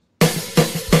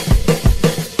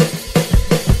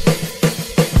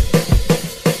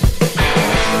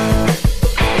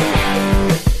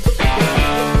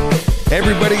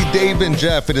Dave and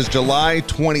Jeff. It is July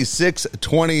 26,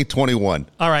 2021.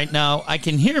 All right, now I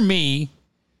can hear me.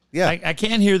 Yeah. I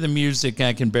can't hear the music.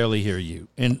 I can barely hear you.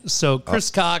 And so,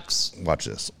 Chris Cox, Watch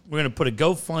this. we're going to put a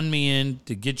GoFundMe in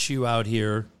to get you out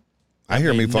here. I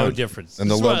hear me fine. No difference.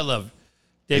 And This is what I love.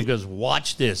 Dave goes,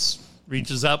 watch this.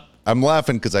 Reaches up. I'm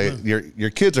laughing because your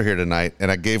kids are here tonight,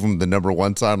 and I gave them the number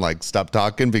one sign, like, stop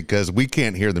talking, because we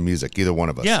can't hear the music, either one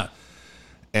of us. Yeah.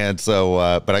 And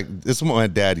so, this is what my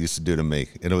dad used to do to me,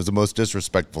 and it was the most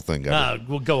disrespectful thing ever.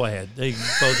 Well, go ahead. They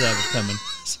both have it coming.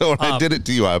 So when I did it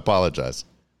to you, I apologize.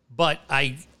 But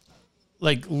I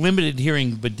limited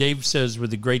hearing, but Dave says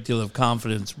with a great deal of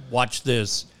confidence, watch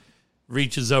this,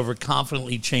 reaches over,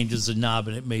 confidently changes the knob,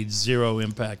 and it made zero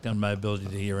impact on my ability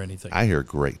to hear anything. I hear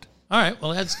great. All right,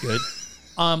 well, that's good.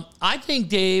 I think,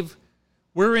 Dave,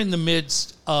 we're in the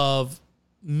midst of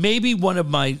maybe one of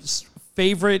my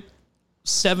favorite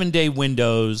 7-day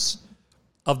windows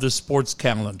of the sports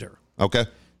calendar. Okay.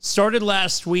 Started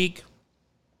last week.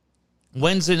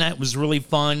 Wednesday night was really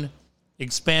fun.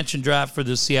 Expansion draft for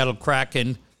the Seattle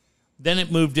Kraken. Then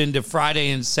it moved into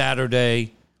Friday and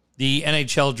Saturday. The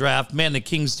NHL draft. Man, the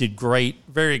Kings did great.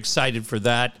 Very excited for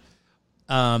that.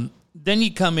 Then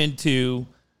you come into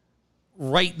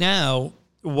right now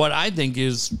what I think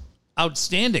is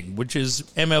outstanding, which is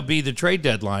MLB, the trade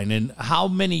deadline. And how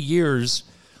many years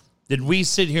did we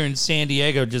sit here in San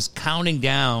Diego just counting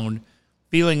down,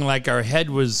 feeling like our head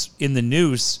was in the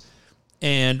noose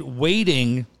and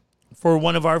waiting for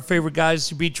one of our favorite guys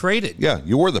to be traded? Yeah,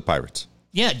 you were the Pirates.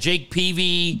 Yeah, Jake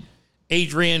Peavy,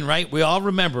 Adrian, right? We all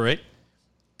remember it.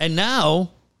 And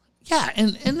now, yeah,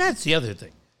 and that's the other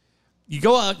thing. You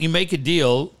go out, you make a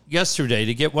deal yesterday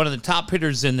to get one of the top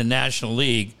hitters in the National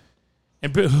League.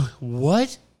 And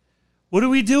what? What are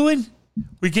we doing?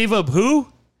 We gave up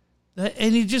who?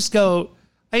 And you just go,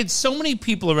 I had so many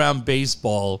people around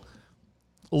baseball,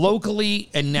 locally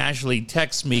and nationally,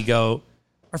 text me, go,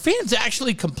 are fans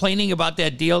actually complaining about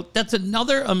that deal? That's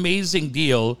another amazing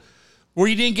deal where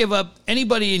you didn't give up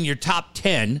anybody in your top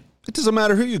 10. It doesn't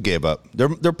matter who you gave up.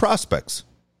 They're prospects.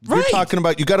 Right. You're talking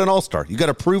about you got an all-star. You got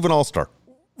a proven all-star.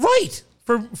 Right.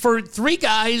 For three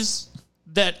guys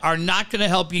that are not going to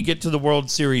help you get to the World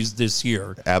Series this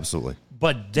year. Absolutely.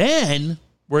 But then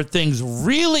where things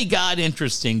really got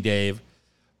interesting, Dave,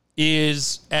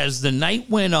 is as the night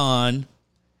went on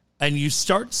and you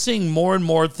start seeing more and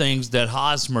more things that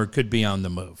Hosmer could be on the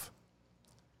move.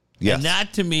 Yes. And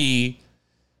that, to me,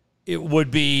 it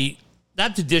would be,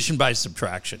 that's addition by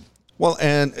subtraction. Well,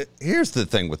 and here's the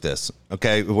thing with this,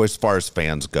 okay, as far as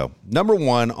fans go. Number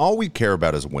one, all we care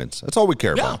about is wins. That's all we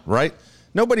care about, right?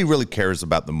 Nobody really cares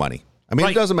about the money. I mean,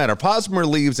 It doesn't matter. If Hosmer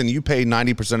leaves and you pay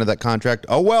 90% of that contract,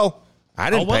 oh, well, I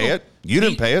didn't pay it. You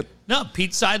didn't pay it. No,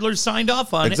 Pete Seidler signed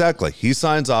off on it. Exactly. He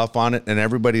signs off on it, and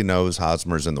everybody knows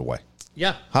Hosmer's in the way.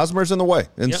 Yeah. Hosmer's in the way.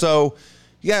 And so,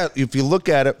 yeah, if you look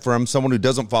at it from someone who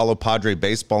doesn't follow Padre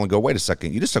baseball and go, wait a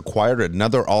second, you just acquired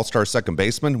another all-star second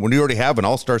baseman when you already have an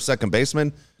all-star second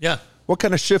baseman? Yeah. What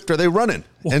kind of shift are they running?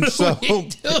 And so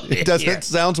it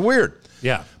sounds weird.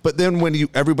 Yeah. But then when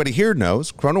everybody here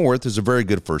knows Cronenworth is a very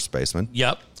good first baseman.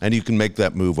 Yep. And you can make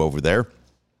that move over there.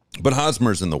 But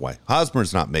Hosmer's in the way.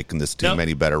 Hosmer's not making this team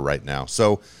any better right now.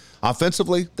 So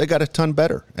offensively, they got a ton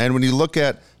better. And when you look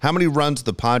at how many runs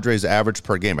the Padres average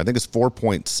per game, I think it's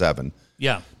 4.7.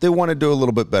 Yeah. They want to do a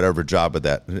little bit better of a job of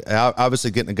that.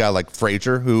 Obviously, getting a guy like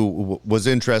Frazier, who was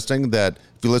interesting, that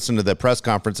if you listen to the press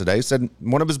conference today, said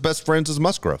one of his best friends is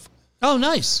Musgrove. Oh,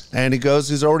 nice. And he goes,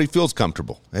 he already feels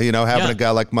comfortable, having a guy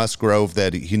like Musgrove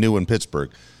that he knew in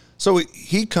Pittsburgh. So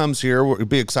he comes here. It'd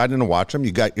be exciting to watch him.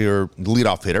 You got your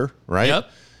leadoff hitter, right? Yep.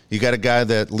 You got a guy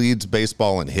that leads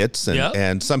baseball in hits.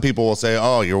 And some people will say,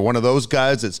 oh, you're one of those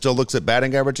guys that still looks at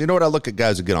batting average. You know what? I look at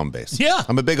guys who get on base. Yeah.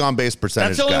 I'm a big on-base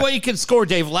percentage That's the guy. only way you can score,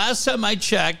 Dave. Last time I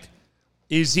checked,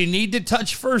 is you need to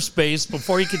touch first base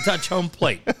before you can touch home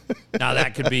plate. Now,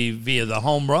 that could be via the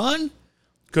home run.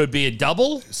 Could be a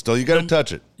double. Still, you got to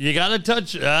touch it. You got to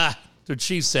touch. That's what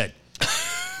she said.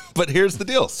 But here's the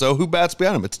deal. So who bats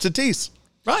behind him? It's Tatis.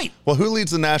 Right. Well, who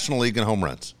leads the National League in home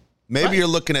runs? Maybe you're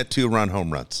looking at 2-run home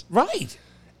runs. Right.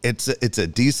 It's a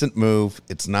decent move.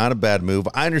 It's not a bad move.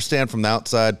 I understand from the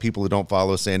outside, people who don't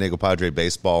follow San Diego Padre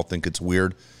baseball think it's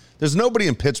weird. There's nobody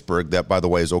in Pittsburgh that, by the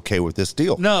way, is okay with this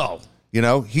deal. No.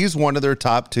 He's one of their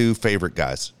top 2 favorite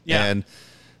guys. Yeah. And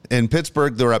in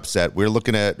Pittsburgh, they're upset. We're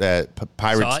looking at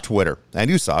Pirates Twitter, and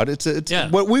you saw it. It's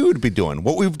what we would be doing,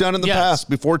 what we've done in the past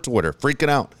before Twitter, freaking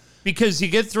out. Because you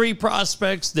get 3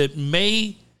 prospects that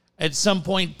may at some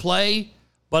point play,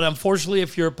 but unfortunately,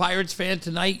 if you're a Pirates fan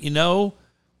tonight,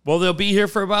 well, they'll be here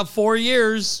for about 4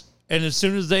 years, And as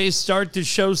soon as they start to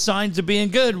show signs of being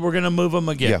good, we're going to move them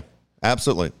again. Yeah,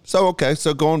 absolutely. So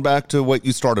going back to what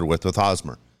you started with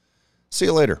Hosmer. See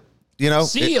you later.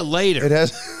 See you later. It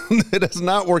has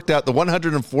not worked out. The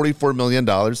 $144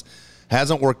 million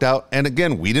hasn't worked out. And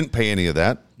again, we didn't pay any of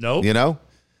that. Nope.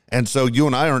 And so you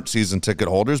and I aren't season ticket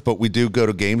holders, but we do go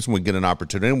to games when we get an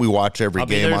opportunity, and we watch every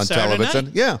game on television.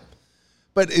 Night. Yeah.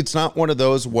 But it's not one of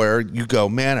those where you go,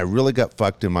 man, I really got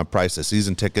fucked in my price of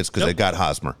season tickets because I got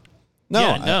Hosmer.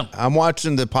 No. I'm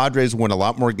watching the Padres win a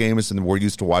lot more games than we're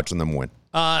used to watching them win.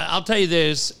 I'll tell you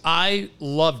this. I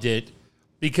loved it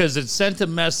because it sent a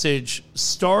message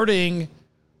starting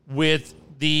with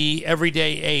the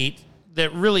Everyday 8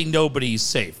 that really nobody's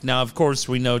safe. Now, of course,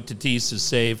 we know Tatis is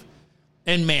safe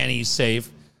and Manny's safe,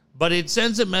 but it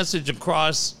sends a message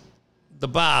across the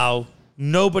bow.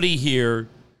 Nobody here,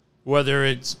 whether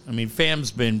it's,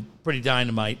 Pham's been pretty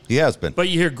dynamite. He has been. But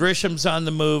you hear Grisham's on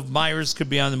the move. Myers could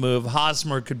be on the move.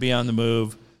 Hosmer could be on the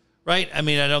move, right? I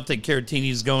don't think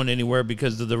Caratini's going anywhere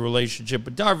because of the relationship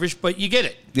with Darvish, but you get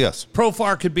it. Yes.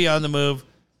 Profar could be on the move.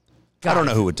 I don't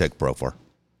know who would take Profar.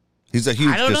 He's a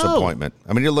huge disappointment.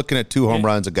 You're looking at 2 home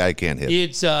runs, a guy can't hit.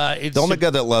 It's the only guy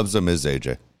that loves him is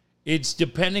AJ. It's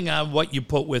depending on what you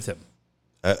put with him.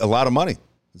 A lot of money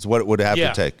is what it would have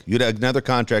to take. You'd have another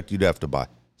contract you'd have to buy.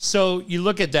 So you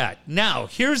look at that. Now,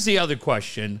 here's the other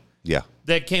question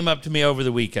that came up to me over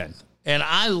the weekend. And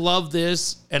I love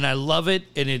this, and I love it.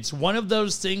 And it's one of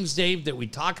those things, Dave, that we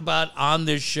talk about on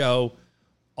this show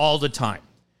all the time.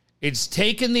 It's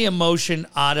taking the emotion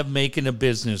out of making a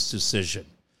business decision.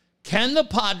 Can the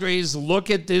Padres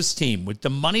look at this team with the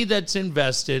money that's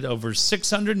invested, over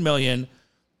 $600 million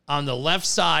on the left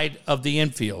side of the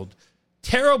infield?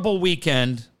 Terrible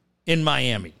weekend in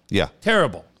Miami. Yeah.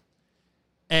 Terrible.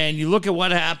 And you look at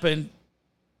what happened.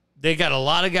 They got a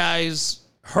lot of guys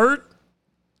hurt.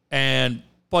 And,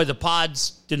 boy, the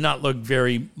Pods did not look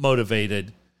very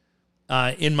motivated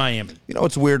in Miami. You know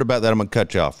what's weird about that? I'm going to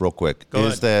cut you off real quick. Go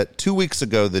ahead. That 2 weeks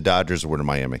ago, the Dodgers were in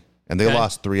Miami, and they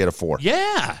lost 3 out of 4.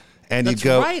 Yeah. And that's you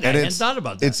go, right. I hadn't thought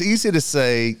about that. It's easy to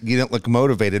say you don't look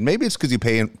motivated. Maybe it's because you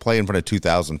play in front of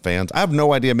 2,000 fans. I have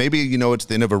no idea. Maybe, it's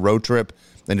the end of a road trip,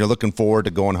 and you're looking forward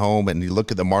to going home, and you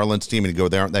look at the Marlins team, and you go,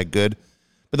 they aren't that good.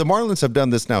 But the Marlins have done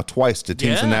this now twice to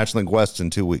teams in the National League West in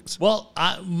 2 weeks. Well,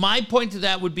 my point to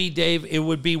that would be, Dave, it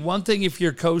would be one thing if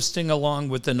you're coasting along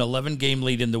with an 11-game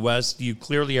lead in the West. You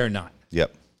clearly are not.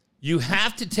 Yep. You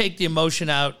have to take the emotion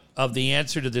out of the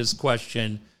answer to this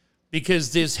question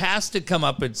because this has to come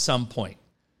up at some point.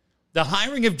 The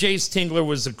hiring of Jace Tingler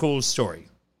was a cool story.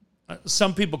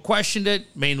 Some people questioned it,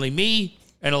 mainly me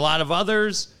and a lot of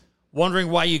others, wondering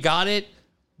why you got it.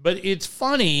 But it's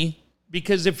funny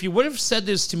because if you would have said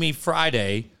this to me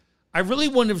Friday, I really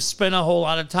wouldn't have spent a whole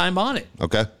lot of time on it.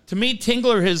 Okay. To me,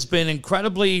 Tingler has been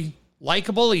incredibly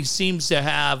likable. He seems to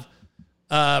have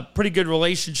a pretty good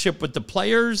relationship with the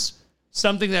players,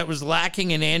 something that was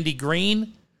lacking in Andy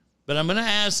Green. But I'm going to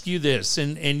ask you this,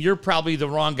 and you're probably the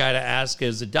wrong guy to ask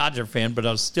as a Dodger fan, but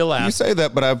I'll still ask. You say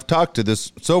that, but I've talked to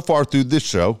this so far through this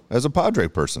show as a Padre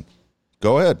person.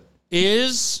 Go ahead.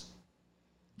 Is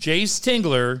Jace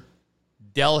Tingler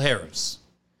Del Harris?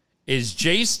 Is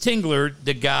Jace Tingler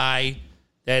the guy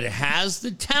that has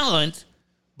the talent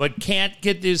but can't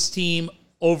get this team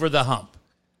over the hump?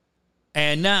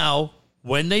 And now,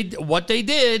 what they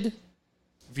did,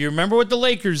 if you remember what the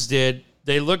Lakers did,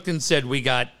 they looked and said, we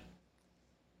got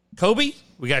Kobe,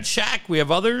 we got Shaq, we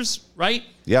have others, right?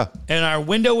 Yeah. And our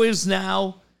window is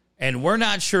now, and we're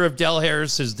not sure if Del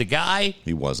Harris is the guy.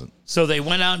 He wasn't. So they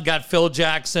went out and got Phil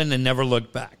Jackson and never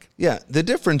looked back. Yeah. The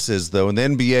difference is, though, in the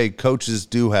NBA, coaches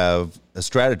do have a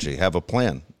strategy, have a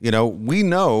plan. We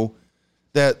know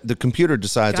that the computer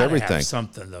decides everything. Have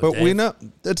something, though, but Dave. we know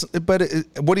that's. But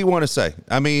what do you want to say?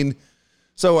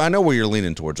 So I know where you're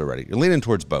leaning towards already. You're leaning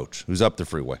towards Boch, who's up the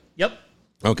freeway. Yep.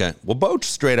 Okay. Well, Boch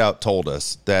straight out told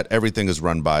us that everything is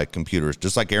run by computers,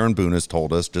 just like Aaron Boone has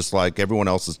told us, just like everyone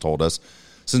else has told us.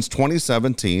 Since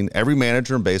 2017, every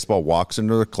manager in baseball walks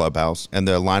into the clubhouse, and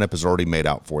the lineup is already made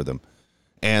out for them.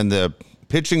 And the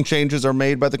pitching changes are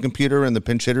made by the computer, and the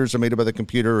pinch hitters are made by the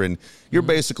computer, and you're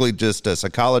basically just a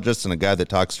psychologist and a guy that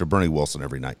talks to Bernie Wilson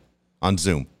every night on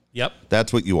Zoom. Yep.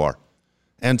 That's what you are.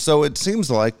 And so it seems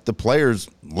like the players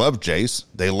love Jace.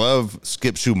 They love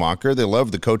Skip Schumacher. They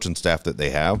love the coaching staff that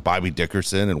they have, Bobby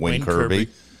Dickerson and Wayne Kirby.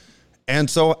 And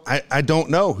so I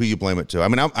don't know who you blame it to.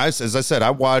 As I said,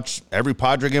 I watch every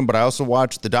Padre game, but I also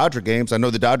watch the Dodger games. I know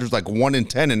the Dodgers like 1 in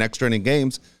 10 in extra inning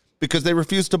games because they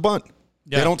refuse to bunt.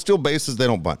 Yeah. They don't steal bases. They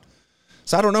don't bunt.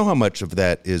 So I don't know how much of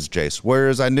that is Jace.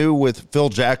 Whereas I knew with Phil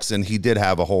Jackson, he did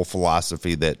have a whole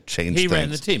philosophy that changed things. He ran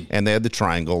the team. And they had the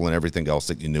triangle and everything else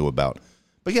that you knew about.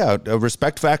 But yeah, a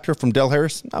respect factor from Del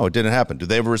Harris? No, it didn't happen. Do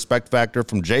they have a respect factor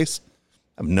from Jace?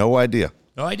 I have no idea.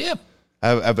 No idea. I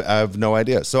have no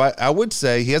idea. So I would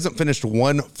say he hasn't finished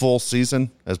one full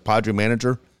season as Padre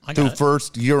manager. Through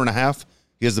first year and a half,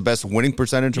 he has the best winning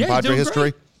percentage in Padre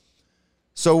history. Great.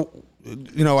 So,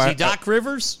 you know, is he Doc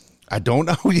Rivers? I don't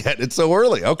know yet. It's so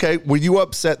early. Okay. Were you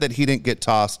upset that he didn't get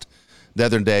tossed the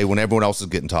other day when everyone else is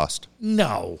getting tossed?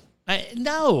 No. I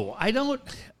don't.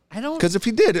 Because if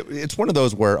he did, it's one of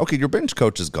those where, okay, your bench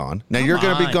coach is gone. Now you're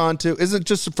going to be gone too. Isn't it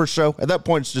just for show? At that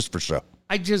point, it's just for show.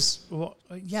 Why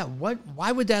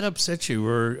would that upset you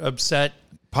or upset?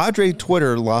 Padre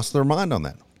Twitter lost their mind on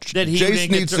that.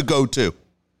 Jace needs to go too.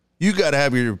 You got to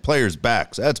have your players'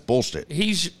 backs. That's bullshit.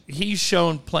 He's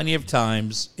shown plenty of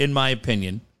times, in my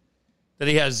opinion, that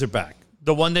he has their back.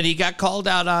 The one that he got called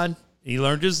out on, he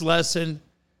learned his lesson,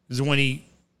 is when he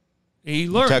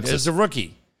learned Texas. As a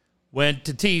rookie when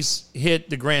Tatis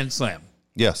hit the grand slam.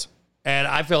 Yes. And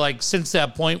I feel like since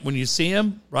that point, when you see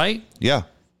him, right? Yeah.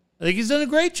 I think he's done a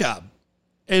great job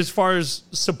as far as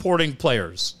supporting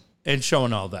players and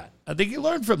showing all that. I think he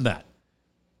learned from that.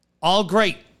 All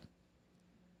great.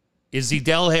 Is he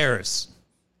Del Harris?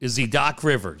 Is he Doc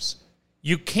Rivers?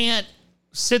 You can't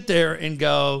sit there and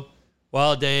go,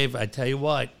 well, Dave, I tell you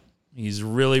what, he's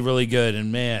really, really good.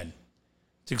 And, man,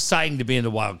 it's exciting to be in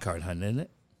the wild card hunt, isn't it?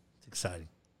 It's exciting.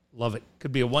 Love it.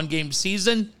 Could be a one-game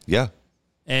season. Yeah.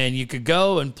 And you could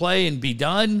go and play and be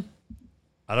done.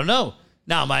 I don't know.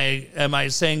 Now, am I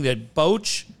saying that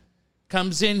Boch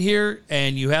comes in here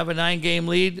and you have a 9-game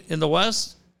lead in the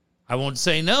West? I won't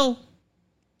say no.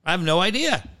 I have no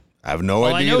idea. I have no idea.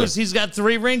 All I know is he's got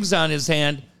 3 rings on his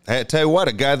hand. Hey, I tell you what,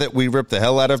 a guy that we ripped the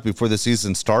hell out of before the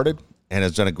season started and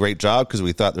has done a great job because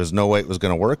we thought there's no way it was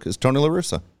going to work is Tony La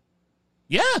Russa.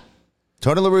 Yeah.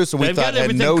 Tony La Russa, we thought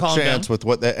had no chance with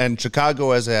what and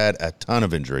Chicago has had a ton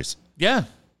of injuries. Yeah.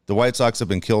 The White Sox have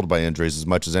been killed by injuries as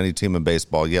much as any team in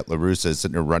baseball, yet La Russa is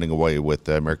sitting there running away with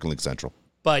the American League Central.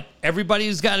 But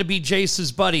everybody's got to be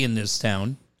Jace's buddy in this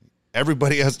town.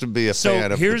 Everybody has to be a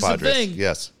fan of the Padres. So here's the thing.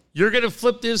 Yes. You're going to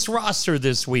flip this roster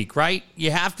this week, right?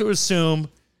 You have to assume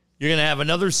you're going to have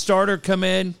another starter come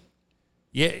in.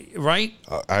 Yeah, right?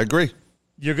 I agree.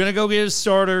 You're going to go get a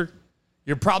starter.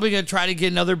 You're probably going to try to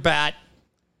get another bat.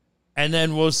 And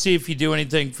then we'll see if you do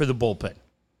anything for the bullpen.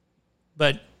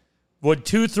 But would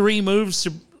 2-3 moves?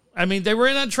 I mean, they were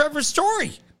in on Trevor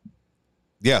Story.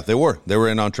 Yeah, they were. They were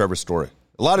in on Trevor Story.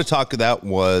 A lot of talk of that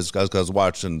was, I was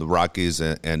watching the Rockies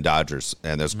and Dodgers,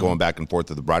 and there's going back and forth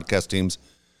with the broadcast teams,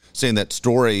 saying that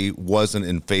Story wasn't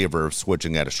in favor of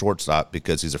switching at a shortstop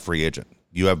because he's a free agent.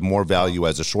 You have more value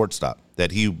as a shortstop,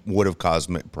 that he would have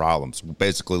caused problems.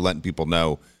 Basically letting people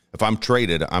know, if I'm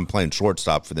traded, I'm playing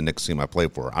shortstop for the next team I play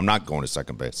for. I'm not going to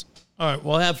second base. All right,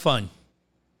 well, have fun.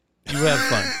 You have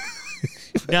fun.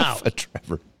 Now,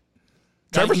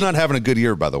 Trevor's not having a good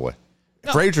year, by the way.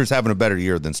 No. Frazier's having a better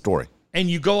year than Story. And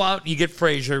you go out and you get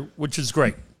Frazier, which is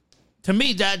great. To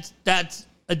me, that's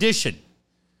addition.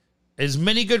 As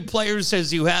many good players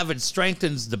as you have, it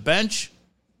strengthens the bench,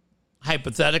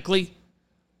 hypothetically.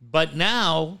 But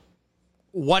now,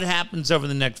 what happens over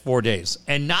the next 4 days?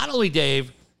 And not only,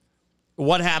 Dave,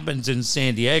 what happens in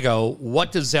San Diego,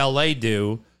 what does L.A.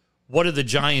 do? What do the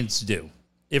Giants do,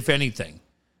 if anything?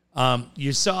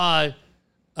 You saw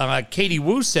Katie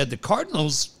Wu said the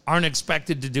Cardinals aren't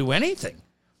expected to do anything.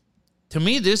 To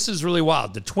me, this is really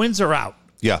wild. The Twins are out.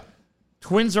 Yeah.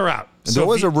 Twins are out. And there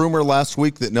was a rumor last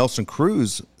week that Nelson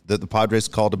Cruz, that the Padres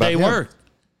called about him. They were.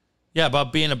 Yeah,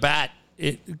 about being a bat,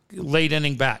 late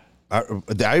inning bat.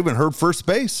 I even heard first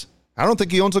base. I don't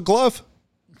think he owns a glove.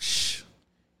 You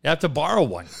have to borrow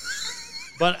one.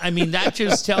 But, I mean, that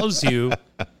just tells you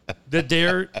that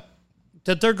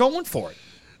they're going for it.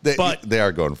 They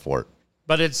are going for it.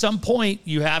 But at some point,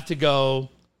 you have to go.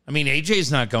 I mean, AJ's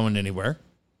not going anywhere.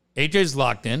 AJ's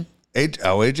locked in.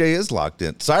 AJ is locked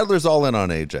in. Seidler's all in on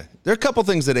AJ. There are a couple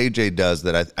things that AJ does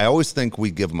that I always think we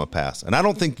give him a pass. And I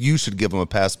don't think you should give him a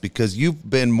pass because you've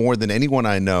been more than anyone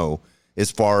I know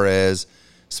as far as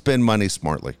spend money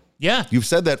smartly. Yeah. You've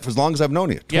said that for as long as I've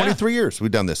known you. 23 years we've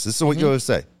done this. This is what you always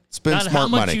say. Spend not smart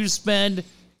money. Not how much you spend.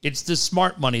 It's the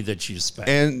smart money that you spend.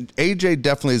 And AJ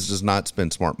definitely does not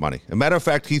spend smart money. As a matter of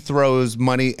fact, he throws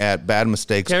money at bad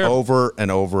mistakes over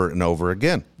and over and over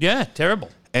again. Yeah, terrible.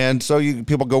 And so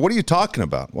people go, what are you talking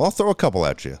about? Well, I'll throw a couple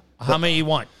at you. How many you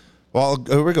want? Well,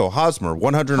 here we go. Hosmer,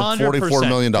 $144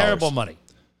 million. Terrible money.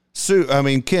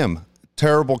 Kim,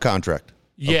 terrible contract.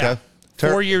 Yeah.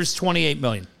 Okay? 4 years, $28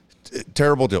 million.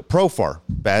 Terrible deal. Profar,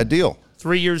 bad deal.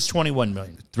 3 years, $21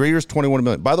 million. 3 years, $21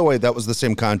 million. By the way, that was the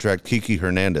same contract Kiki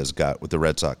Hernandez got with the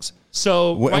Red Sox.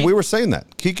 So, And we were saying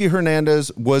that. Kiki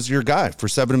Hernandez was your guy for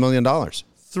 $7 million.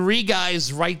 3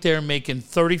 guys right there making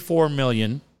 $34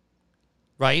 million,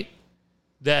 right?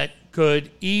 That could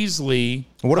easily.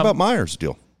 What about Myers'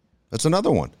 deal? That's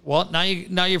another one. Well, now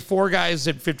you're 4 guys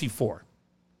at 54.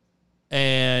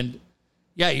 And,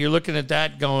 yeah, you're looking at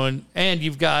that going, and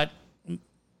you've got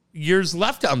years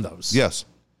left on those. Yes.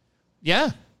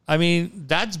 Yeah. I mean,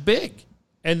 that's big,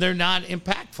 and they're not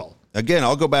impactful. Again,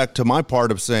 I'll go back to my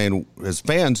part of saying, as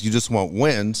fans, you just want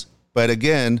wins. But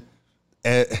again,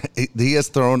 he has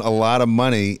thrown a lot of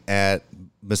money at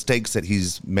mistakes that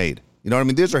he's made. You know what I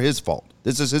mean? These are his fault.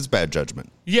 This is his bad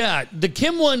judgment. Yeah. The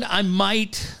Kim one, I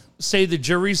might say the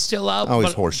jury's still out. Oh,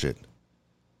 he's horseshit.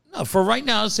 No, for right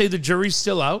now, I'd say the jury's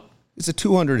still out. He's a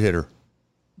 200 hitter.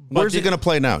 Where's he going to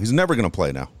play now? He's never going to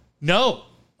play now. No.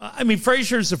 I mean,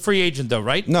 Frazier's a free agent, though,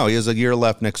 right? No, he has a year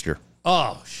left next year.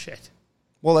 Oh, shit.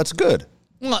 Well, that's good.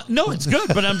 Well, no, it's good,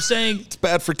 but I'm saying... It's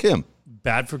bad for Kim.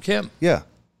 Bad for Kim. Yeah.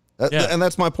 And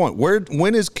that's my point.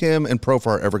 When is Kim and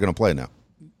Profar ever going to play now?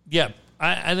 Yeah.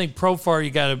 I think Profar, you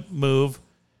got to move.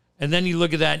 And then you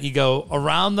look at that and you go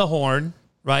around the horn,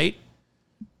 right?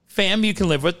 Pham, you can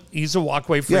live with. He's a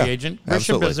walkway free agent.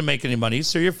 Grisham doesn't make any money,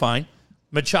 so you're fine.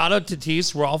 Machado,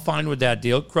 Tatis, we're all fine with that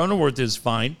deal. Cronenworth is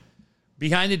fine.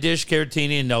 Behind the dish,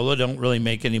 Caratini and Nola don't really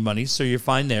make any money, so you're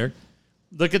fine there.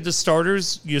 Look at the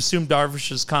starters. You assume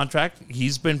Darvish's contract.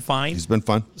 He's been fine. He's been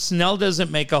fine. Snell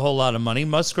doesn't make a whole lot of money.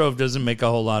 Musgrove doesn't make a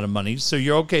whole lot of money, so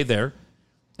you're okay there.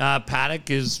 Paddock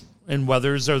and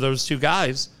Weathers are those 2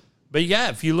 guys. But, yeah,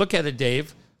 if you look at it,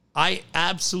 Dave, I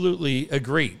absolutely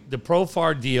agree. The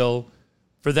Profar deal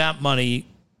for that money,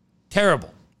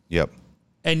 terrible. Yep.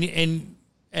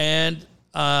 And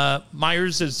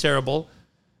Myers is terrible.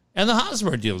 And the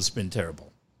Hosmer deal has been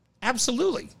terrible.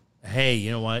 Absolutely. Hey,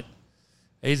 you know what?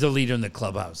 He's the leader in the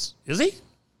clubhouse. Is he?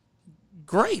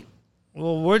 Great.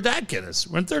 Well, where'd that get us?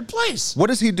 We're in 3rd place. What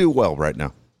does he do well right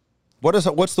now?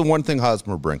 What's the one thing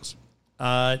Hosmer brings?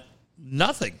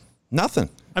 Nothing. Nothing.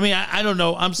 I mean, I don't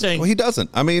know. I'm saying... Well, he doesn't.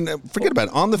 I mean, forget about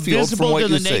it. On the field, from what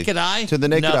you see. To the naked eye? To the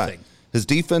naked nothing. eye. His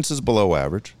defense is below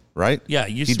average, right? Yeah,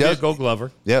 he used to be a Gold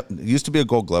Glover. Yep, used to be a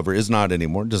Gold Glover. Is not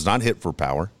anymore. Does not hit for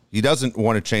power. He doesn't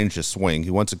want to change his swing. He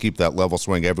wants to keep that level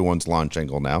swing. Everyone's launch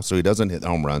angle now, so he doesn't hit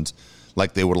home runs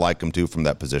like they would like him to from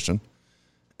that position.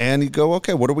 And you go,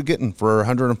 okay, what are we getting for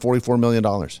 $144 million?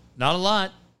 Not a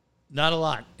lot. Not a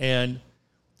lot. And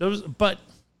those, but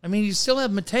I mean, you still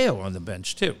have Mateo on the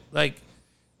bench too. Like,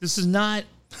 this is not.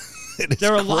 It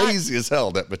is crazy as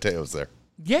hell that Mateo's there.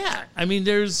 Yeah, I mean,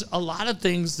 there's a lot of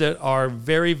things that are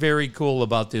very, very cool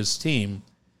about this team.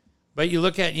 But you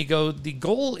look at it and you go, the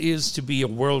goal is to be a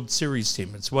World Series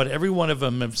team. It's what every one of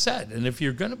them have said. And if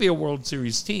you're going to be a World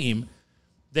Series team,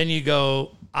 then you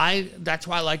go, that's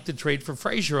why I like to trade for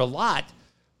Frazier a lot,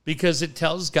 because it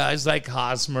tells guys like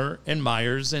Hosmer and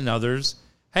Myers and others,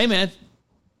 hey, man,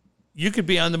 you could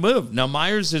be on the move. Now,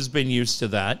 Myers has been used to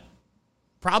that,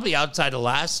 probably outside of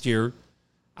last year,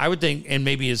 I would think, and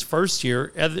maybe his first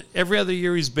year. Every other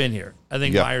year he's been here, I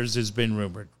think Myers has been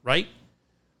rumored, right?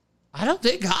 I don't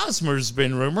think Hosmer's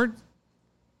been rumored.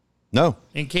 No.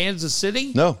 In Kansas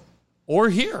City? No. Or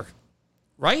here,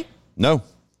 right? No.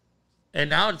 And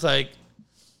now it's like,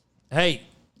 hey,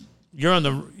 you're on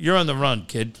the run,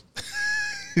 kid.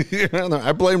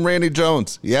 I blame Randy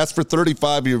Jones. He asked for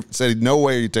 35. You said, no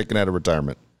way are you taking out of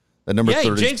retirement. That number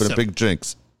 30 has been a big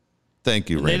jinx. Thank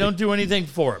you, Randy. They don't do anything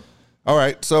for him. All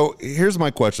right, so here's my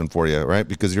question for you, right?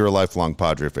 Because you're a lifelong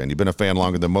Padre fan. You've been a fan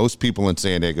longer than most people in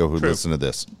San Diego who listen to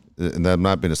this. And I'm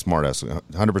not being a smartass.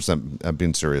 100% I'm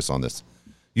being serious on this.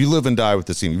 You live and die with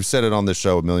this team. You've said it on this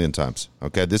show a million times,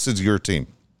 okay? This is your team.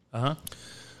 Uh-huh.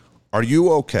 Are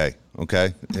you okay,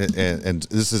 and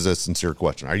this is a sincere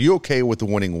question. Are you okay with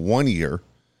winning 1 year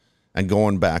and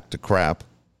going back to crap?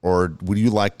 Or would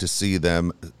you like to see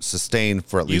them sustain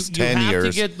for at least 10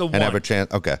 years and have a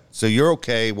chance? Okay, so you're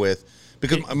okay with –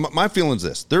 because my feeling is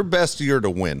this. Their best year to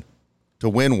win,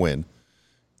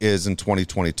 is in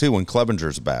 2022 when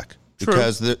Clevenger's back. True.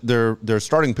 Because their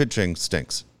starting pitching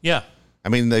stinks. Yeah. I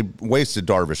mean, they wasted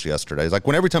Darvish yesterday. It's like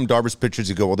every time Darvish pitches,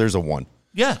 you go, well, there's a one.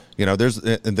 Yeah. You know,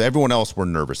 everyone else were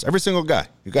nervous. Every single guy.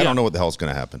 You got to know what the hell's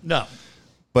going to happen. No.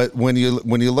 But when you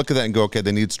look at that and go, okay,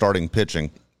 they need starting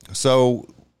pitching. So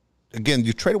 – again,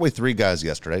 you trade away 3 guys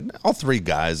yesterday. All 3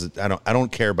 guys, I don't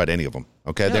care about any of them.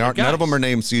 Okay, yeah, none of them are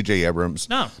named C.J. Abrams.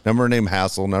 No, none of them are named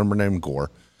Hassel. None of them are named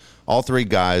Gore. All 3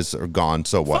 guys are gone.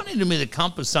 So what? Funny to me that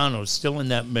Campusano's still in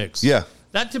that mix. Yeah,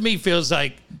 that to me feels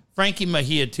like Frankie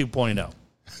Mejia 2.0.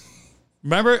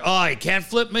 Remember? Oh, you can't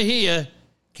flip Mejia.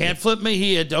 Can't flip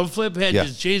Mejia. Don't flip Hedges.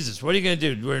 Yeah. Jesus, what are you going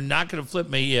to do? We're not going to flip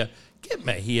Mejia. Get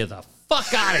Mejia the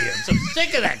fuck out of here. I'm so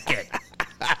sick of that kid.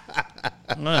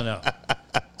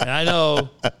 I know.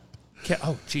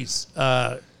 Oh, jeez.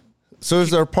 So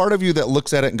is there a part of you that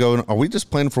looks at it and going, are we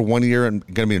just playing for 1 year and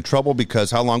going to be in trouble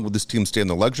because how long will this team stay in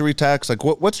the luxury tax? Like,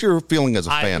 what's your feeling as a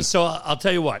fan? So I'll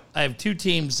tell you what. I have two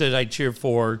teams that I cheer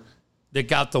for that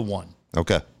got the one.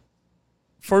 Okay.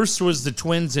 First was the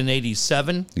Twins in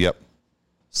 87. Yep.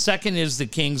 Second is the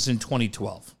Kings in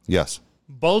 2012. Yes.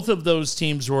 Both of those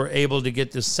teams were able to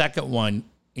get the second one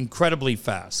incredibly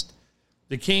fast.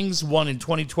 The Kings won in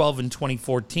 2012 and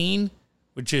 2014,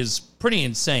 which is pretty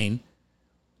insane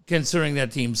considering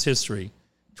that team's history.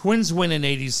 Twins win in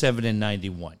 87 and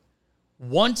 91.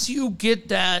 Once you get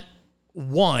that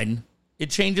one, it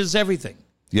changes everything.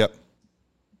 Yep.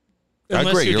 I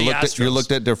agree. You're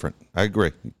looked at different. I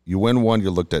agree. You win one,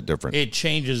 you're looked at different. It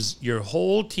changes your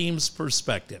whole team's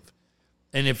perspective.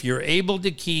 And if you're able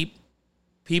to keep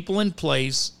people in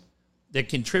place that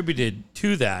contributed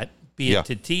to that, be it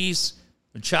Tatis,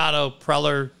 Machado,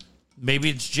 Preller, maybe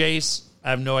it's Jace, I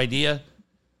have no idea,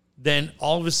 then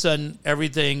all of a sudden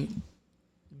everything,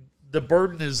 the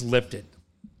burden is lifted.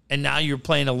 And now you're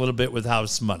playing a little bit with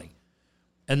house money.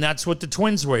 And that's what the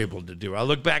Twins were able to do. I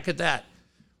look back at that.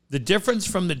 The difference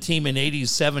from the team in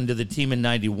 87 to the team in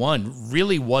 91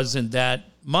 really wasn't that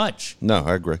much. No,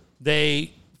 I agree.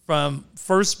 They, from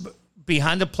first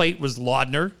behind the plate was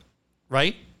Laudner,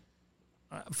 right?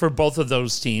 For both of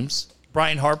those teams.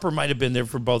 Brian Harper might have been there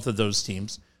for both of those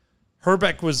teams.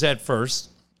 Herbeck was at first.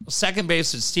 Second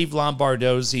base is Steve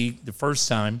Lombardozzi the first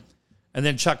time, and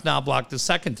then Chuck Knobloch the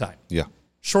second time. Yeah.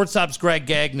 Shortstop's Greg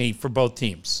Gagne for both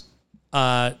teams.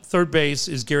 Third base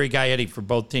is Gary Gaetti for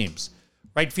both teams.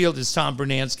 Right field is Tom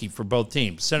Bernansky for both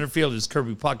teams. Center field is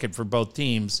Kirby Puckett for both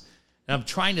teams. And I'm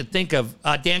trying to think of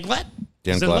Dan Glenn.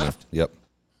 Dan Glenn. Yep.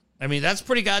 I mean, that's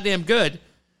pretty goddamn good.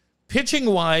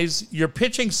 Pitching-wise, your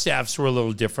pitching staffs were a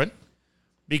little different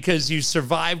because you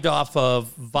survived off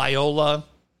of Viola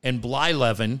and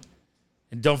Blyleven.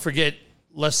 And don't forget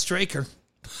Les Straker.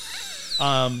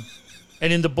 And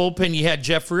in the bullpen, you had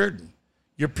Jeff Reardon.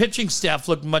 Your pitching staff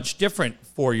looked much different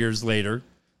 4 years later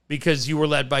because you were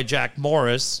led by Jack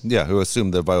Morris. Yeah, who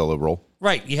assumed the Viola role.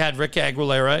 Right. You had Rick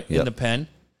Aguilera in the pen.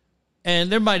 And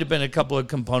there might have been a couple of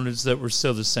components that were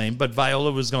still the same, but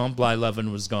Viola was gone,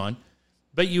 Blyleven was gone.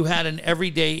 But you had an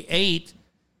everyday eight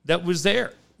that was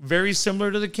there, very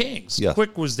similar to the Kings. Yeah.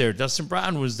 Quick was there, Dustin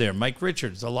Brown was there, Mike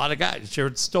Richards, a lot of guys,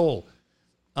 Jared Stoll.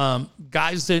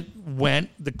 Guys that went,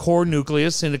 the core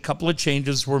nucleus, and a couple of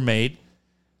changes were made,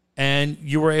 and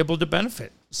you were able to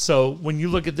benefit. So when you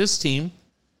look at this team,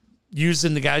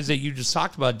 using the guys that you just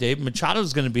talked about, Dave,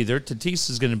 Machado's going to be there, Tatis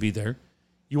is going to be there.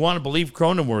 You want to believe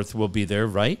Cronenworth will be there,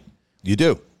 right? You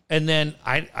do. And then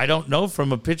I don't know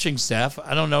from a pitching staff,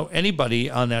 I don't know anybody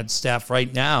on that staff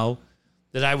right now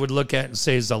that I would look at and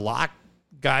say is a lock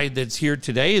guy that's here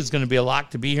today is going to be a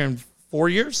lock to be here in 4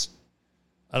 years.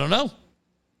 I don't know.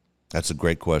 That's a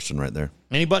great question right there.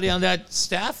 Anybody on that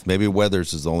staff? Maybe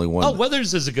Weathers is the only one. Oh,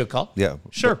 Weathers is a good call. Yeah.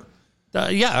 Sure.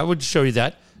 Yeah, I would show you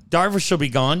that. Darvish will be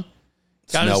gone.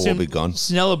 Snell will be gone.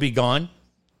 Snell will be gone.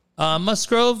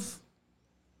 Musgrove,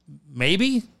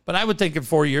 maybe. But I would think in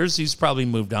 4 years, he's probably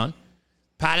moved on.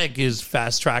 Paddock is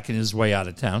fast-tracking his way out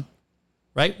of town,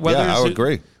 right? I would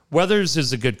agree. Weathers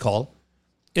is a good call.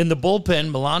 In the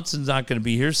bullpen, Melanson's not going to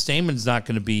be here. Stamen's not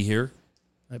going to be here.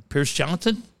 Pierce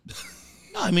Johnson?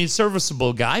 No, I mean,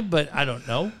 serviceable guy, but I don't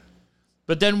know.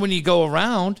 But then when you go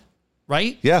around,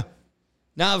 right? Yeah.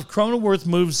 Now, if Cronenworth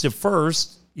moves to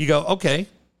first, you go, okay,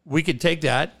 we could take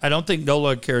that. I don't think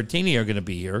Nola or Caratini are going to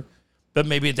be here. But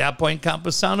maybe at that point,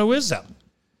 Campusano is out.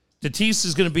 Tatis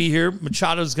is going to be here.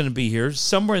 Machado is going to be here.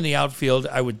 Somewhere in the outfield,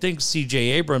 I would think C.J.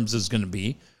 Abrams is going to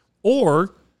be.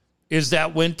 Or is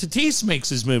that when Tatis makes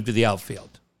his move to the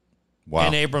outfield? Wow.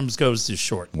 And Abrams goes to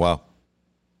short. Wow.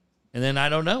 And then I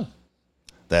don't know.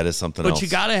 That is something else. But you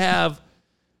got to have,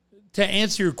 to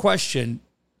answer your question,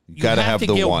 you got to have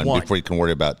the one before you can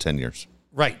worry about 10 years.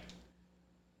 Right.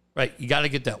 Right. You got to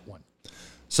get that one.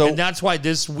 So, and that's why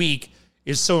this week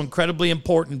is so incredibly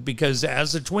important because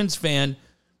as a Twins fan,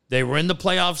 they were in the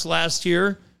playoffs last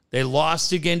year. They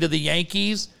lost again to the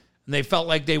Yankees, and they felt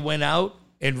like they went out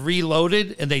and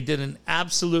reloaded, and they did an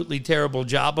absolutely terrible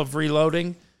job of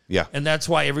reloading. Yeah. And that's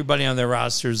why everybody on their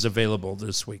roster is available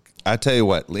this week. I tell you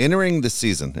what, entering the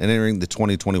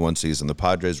 2021 season, the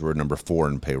Padres were number 4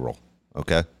 in payroll,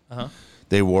 okay? Uh-huh.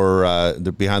 They were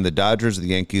they're behind the Dodgers, the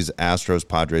Yankees, Astros,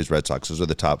 Padres, Red Sox. Those are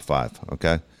the top 5,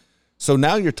 okay? So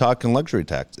now you're talking luxury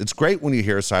tax. It's great when you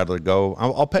hear a sideler go,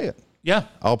 I'll pay it. Yeah.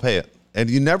 I'll pay it. And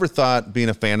you never thought, being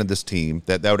a fan of this team,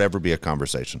 that would ever be a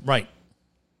conversation. Right.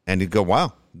 And you go,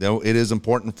 wow, it is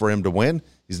important for him to win.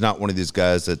 He's not one of these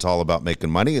guys that's all about making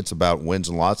money. It's about wins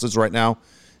and losses right now.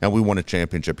 And we won a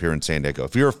championship here in San Diego.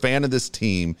 If you're a fan of this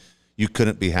team, you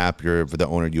couldn't be happier for the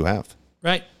owner you have.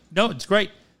 Right. No, it's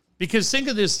great. Because think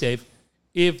of this, Dave.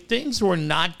 If things were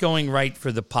not going right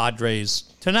for the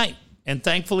Padres tonight, and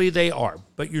thankfully they are,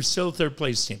 but you're still a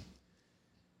third-place team.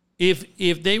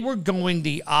 If they were going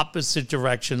the opposite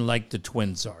direction like the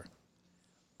Twins are,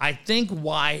 I think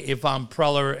why, if I'm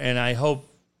Preller, and I hope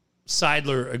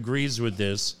Seidler agrees with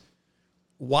this,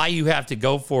 why you have to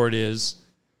go for it is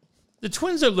the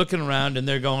Twins are looking around and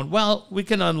they're going, well, we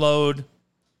can unload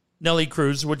Nelly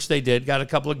Cruz, which they did, got a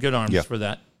couple of good arms for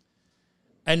that.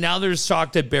 And now there's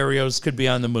talk that Berrios could be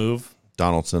on the move.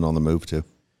 Donaldson on the move, too.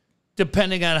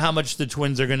 Depending on how much the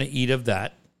Twins are going to eat of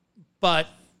that. But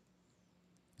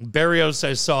Berrios,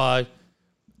 I saw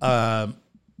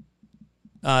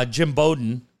Jim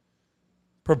Bowden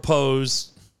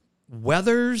propose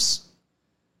Weathers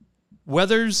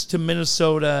to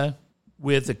Minnesota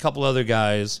with a couple other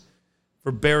guys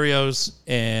for Berrios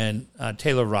and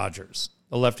Taylor Rogers,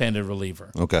 the left-handed reliever.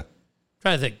 Okay.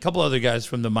 Trying to think, a couple other guys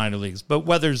from the minor leagues, but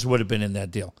Weathers would have been in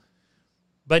that deal.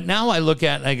 But now I look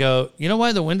at it and I go, you know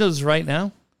why the window's right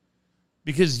now?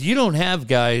 Because you don't have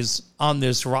guys on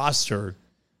this roster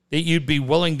that you'd be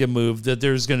willing to move that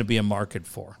there's going to be a market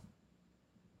for.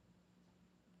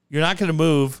 You're not going to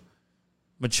move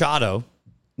Machado.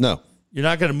 No. You're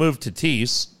not going to move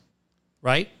Tatis,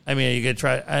 right? I mean, you're going to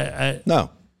try. No.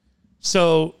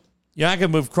 So you're not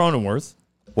going to move Cronenworth.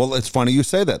 Well, it's funny you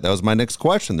say that. That was my next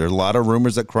question. There's a lot of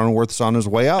rumors that Cronenworth's on his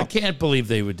way out. I can't believe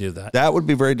they would do that. That would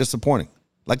be very disappointing.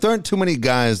 Like, there aren't too many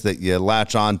guys that you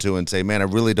latch onto and say, man, I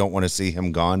really don't want to see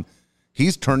him gone.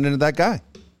 He's turned into that guy.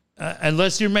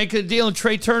 Unless you're making a deal and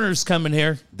Trey Turner's coming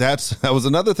here. That was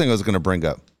another thing I was going to bring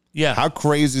up. Yeah. How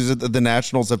crazy is it that the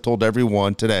Nationals have told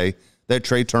everyone today that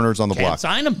Trey Turner's on the block? Can't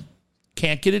sign him.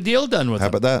 Can't get a deal done with him. How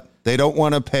about that? They don't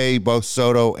want to pay both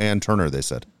Soto and Turner, they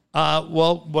said.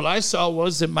 Well, what I saw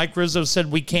was that Mike Rizzo said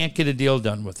we can't get a deal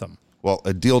done with him. Well,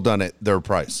 a deal done at their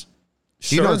price.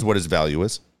 He knows what his value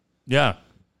is. Yeah.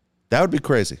 That would be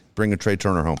crazy, bringing Trey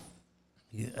Turner home.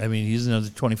 I mean, he's another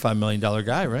 $25 million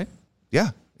guy, right?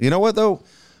 Yeah. You know what, though?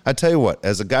 I tell you what,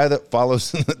 as a guy that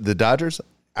follows the Dodgers,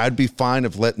 I'd be fine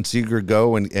if letting Seager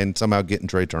go and somehow getting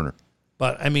Trey Turner.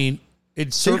 But, I mean,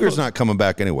 Seager's not coming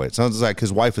back anyway. It sounds like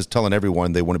his wife is telling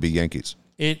everyone they want to be Yankees.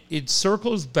 It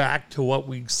circles back to what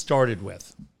we started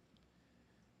with.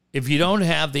 If you don't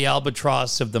have the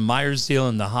albatross of the Myers deal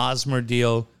and the Hosmer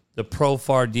deal, the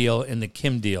Profar deal and the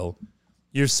Kim deal,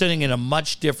 you're sitting in a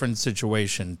much different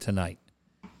situation tonight.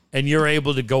 And you're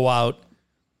able to go out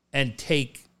and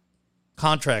take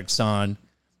contracts on,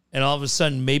 and all of a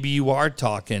sudden maybe you are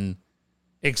talking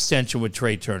extension with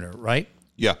Trey Turner, right?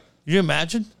 Yeah. Can you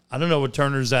imagine? I don't know what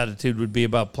Turner's attitude would be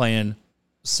about playing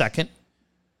second.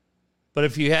 But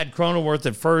if you had Cronenworth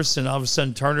at first and all of a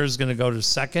sudden Turner's going to go to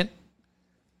second,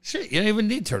 shit, you don't even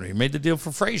need Turner. You made the deal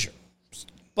for Frazier.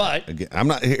 But again,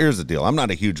 here's the deal. I'm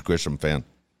not a huge Grisham fan.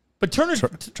 But Turner's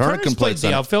can played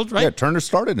the outfield, right? Yeah, Turner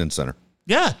started in center.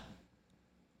 Yeah.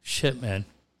 Shit, man.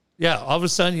 Yeah, all of a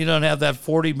sudden you don't have that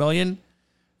 $40 million.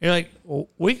 You're like, well,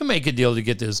 we can make a deal to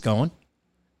get this going.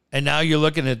 And now you're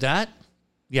looking at that?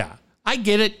 Yeah, I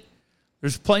get it.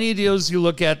 There's plenty of deals you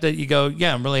look at that you go,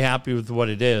 yeah, I'm really happy with what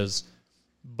it is.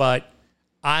 But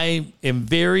I am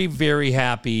very, very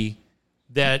happy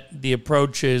that the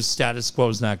approach is status quo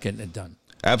is not getting it done.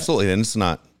 Absolutely, and it's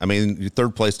not. I mean, your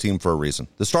third-place team for a reason.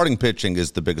 The starting pitching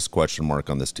is the biggest question mark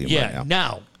on this team right now.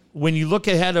 Now, when you look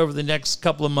ahead over the next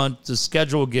couple of months, the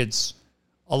schedule gets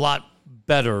a lot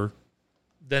better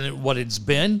than what it's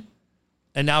been,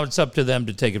 and now it's up to them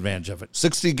to take advantage of it.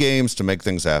 60 games to make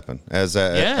things happen.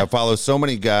 I follow so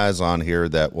many guys on here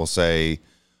that will say,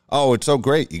 oh, it's so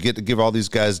great. You get to give all these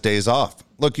guys days off.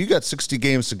 Look, you got 60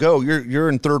 games to go. You're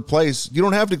in third place. You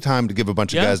don't have the time to give a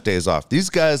bunch of guys days off. These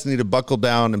guys need to buckle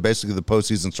down, and basically the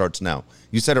postseason starts now.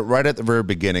 You said it right at the very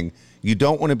beginning. You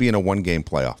don't want to be in a one-game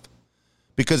playoff.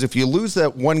 Because if you lose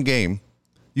that one game,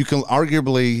 you could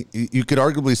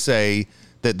arguably say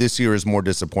that this year is more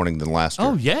disappointing than last year.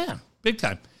 Oh, yeah. Big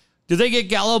time. Do they get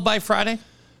Gallo by Friday?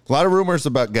 A lot of rumors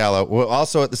about Gallo. Well,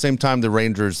 also, at the same time, the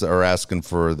Rangers are asking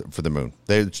for the moon.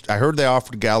 I heard they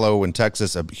offered Gallo in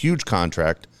Texas a huge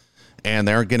contract, and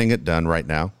they aren't getting it done right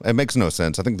now. It makes no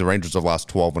sense. I think the Rangers have lost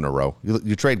 12 in a row.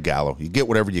 You trade Gallo. You get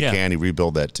whatever you can. You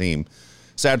rebuild that team.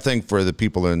 Sad thing for the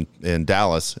people in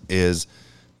Dallas is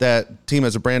that team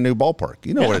has a brand-new ballpark.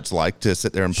 You know what it's like to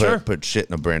sit there and put shit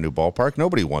in a brand-new ballpark.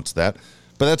 Nobody wants that.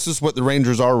 But that's just what the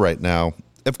Rangers are right now.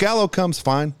 If Gallo comes,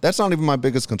 fine. That's not even my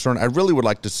biggest concern. I really would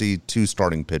like to see 2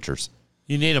 starting pitchers.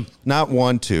 You need them. Not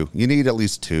 1, 2. You need at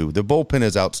least 2. The bullpen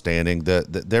is outstanding.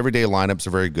 The everyday lineups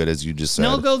are very good, as you just said.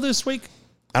 Snell go this week?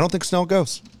 I don't think Snell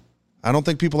goes. I don't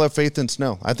think people have faith in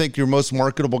Snell. I think your most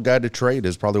marketable guy to trade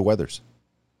is probably Weathers.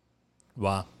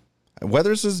 Wow.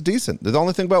 Weathers is decent. The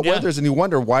only thing about Weathers, and you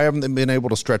wonder, why haven't they been able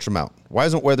to stretch him out? Why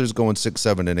isn't Weathers going 6,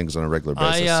 7 innings on a regular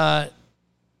basis?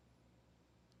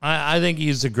 I think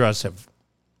he's aggressive.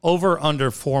 Over,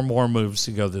 under 4 more moves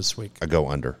to go this week. I go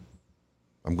under.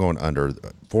 I'm going under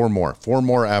 4 more. 4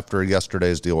 more after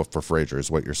yesterday's deal for Frazier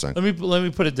is what you're saying. Let me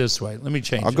put it this way. Let me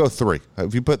change I'll go 3.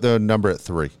 If you put the number at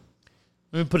 3.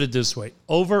 Let me put it this way.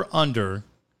 Over, under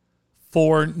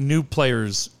 4 new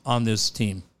players on this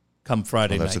team come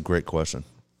Friday night. That's a great question.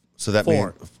 So that 4.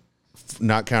 means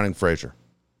not counting Frazier.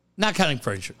 Not counting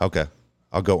Frazier. Okay.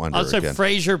 I'll go under I'll say again.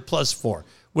 Frazier plus 4,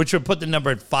 which would put the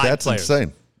number at 5 That's players.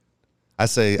 insane. I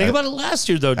say. Think about it last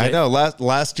year, though, Dave. I know.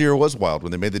 Last year was wild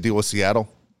when they made the deal with Seattle.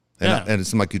 And it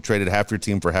seemed like you traded half your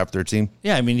team for half their team.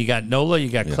 Yeah, I mean, you got Nola, you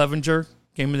got Clevenger,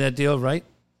 came in that deal, right?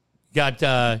 You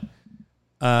got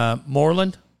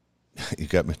Moreland. You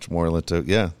got Mitch Moreland, too.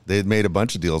 Yeah, they had made a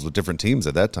bunch of deals with different teams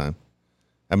at that time.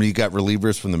 I mean, you got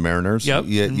relievers from the Mariners. Yep.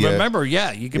 Remember,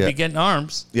 you could be getting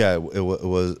arms. Yeah, it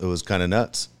was kind of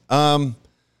nuts.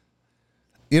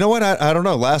 You know what? I don't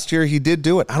know. Last year he did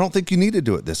do it. I don't think you need to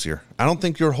do it this year. I don't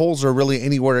think your holes are really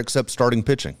anywhere except starting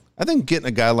pitching. I think getting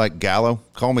a guy like Gallo,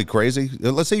 call me crazy.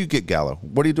 Let's say you get Gallo.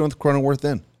 What are you doing with Cronenworth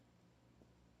then?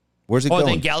 Where's he going? I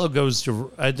think Gallo goes to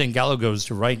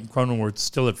right, and Cronenworth's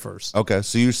still at first. Okay,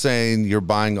 so you're saying you're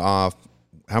buying off.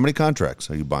 How many contracts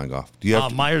are you buying off? Do you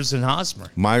have Myers and Hosmer?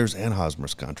 Myers and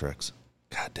Hosmer's contracts.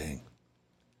 God dang.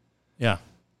 Yeah.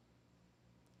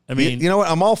 I mean, you know what?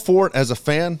 I'm all for it as a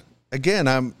fan. Again,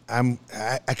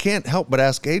 I can't help but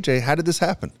ask AJ, how did this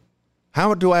happen?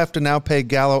 How do I have to now pay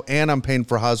Gallo and I'm paying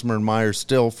for Hosmer and Myers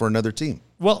still for another team?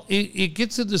 Well, it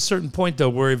gets to a certain point, though,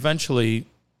 where eventually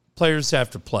players have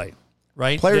to play,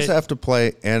 right? Players have to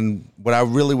play, and what I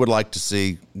really would like to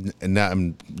see, and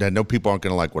I know people aren't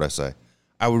going to like what I say,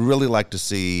 I would really like to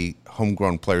see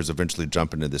homegrown players eventually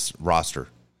jump into this roster.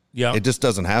 Yeah. It just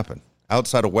doesn't happen.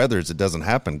 Outside of Weathers, it doesn't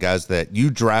happen. Guys that you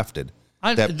drafted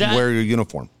that wear your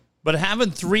uniform. But having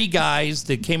 3 guys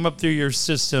that came up through your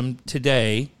system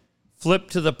today, flip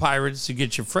to the Pirates to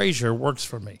get you Frazier, works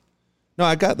for me. No,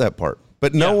 I got that part.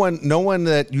 But no one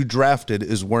that you drafted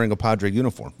is wearing a Padre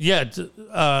uniform. Yeah,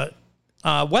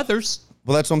 Weathers.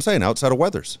 Well, that's what I'm saying. Outside of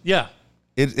Weathers, yeah,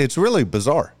 it's really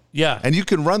bizarre. Yeah, and you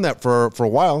can run that for a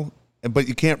while, but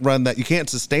you can't run that. You can't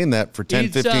sustain that for 10,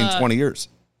 15, 20 years.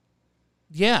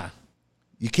 Yeah,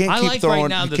 you can't keep throwing. Right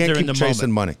now you can't keep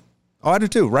chasing money. Oh, I do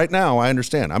too. Right now, I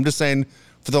understand. I'm just saying,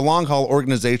 for the long haul,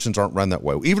 organizations aren't run that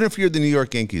way. Even if you're the New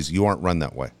York Yankees, you aren't run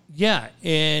that way. Yeah,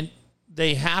 and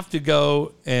they have to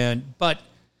go but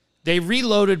they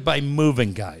reloaded by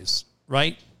moving guys,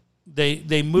 right?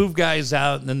 They move guys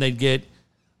out, and then they get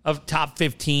a top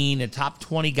 15, a top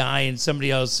 20 guy in somebody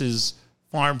else's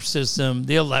farm system,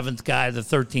 the 11th guy, the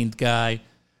 13th guy,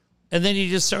 and then you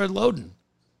just start loading.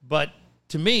 But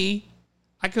to me,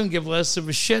 I couldn't give less of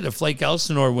a shit if Lake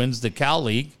Elsinore wins the Cal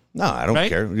League. No, I don't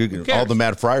care. All the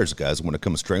Mad Friars guys want to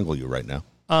come and strangle you right now.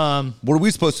 What are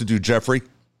we supposed to do, Jeffrey?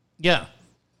 Yeah.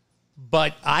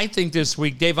 But I think this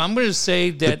week, Dave, I'm going to say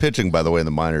that... The pitching, by the way, in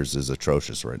the minors is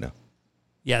atrocious right now.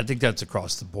 Yeah, I think that's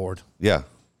across the board. Yeah.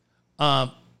 I'm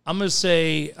going to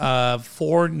say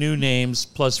 4 new names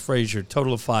plus Frazier,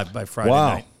 total of 5 by Friday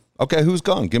night. Okay, who's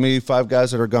gone? Give me 5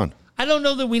 guys that are gone. I don't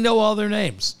know that we know all their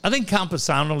names. I think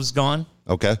Campusano's gone.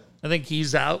 Okay. I think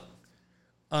he's out.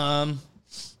 Well,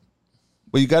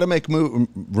 you got to make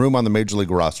room on the Major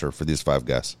League roster for these 5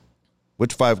 guys.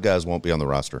 Which 5 guys won't be on the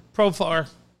roster? Profar.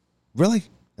 Really?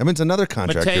 That means another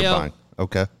contract Mateo. you're buying.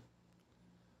 Okay.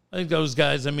 I think those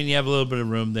guys, I mean, you have a little bit of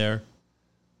room there.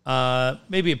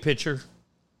 Maybe a pitcher.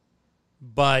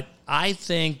 But I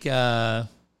think, let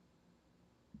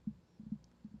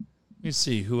me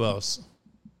see, who else?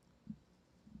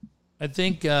 I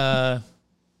think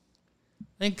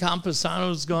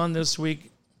Campusano's gone this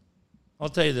week. I'll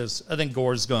tell you this. I think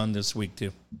Gore's gone this week,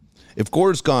 too. If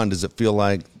Gore's gone, does it feel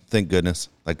like, thank goodness,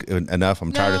 like enough?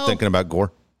 I'm tired of thinking about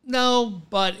Gore. No,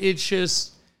 but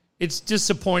it's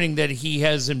disappointing that he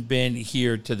hasn't been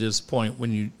here to this point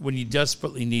when you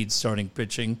desperately need starting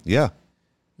pitching. Yeah. I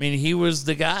mean, he was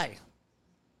the guy.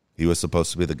 He was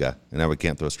supposed to be the guy, and now we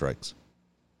can't throw strikes.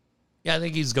 Yeah, I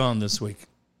think he's gone this week.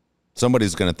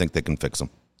 Somebody's going to think they can fix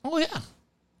him. Oh, yeah.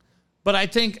 But I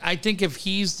think if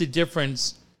he's the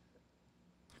difference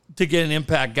to get an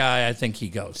impact guy, I think he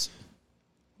goes.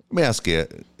 Let me ask you,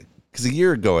 Because a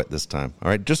year ago at this time, all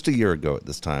right, just a year ago at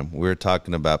this time, we were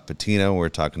talking about Patino, we were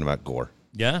talking about Gore.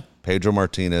 Yeah. Pedro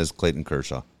Martinez, Clayton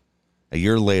Kershaw. A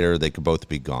year later, they could both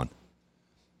be gone.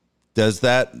 Does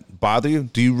that bother you?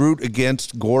 Do you root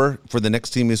against Gore for the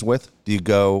next team he's with? Do you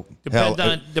go?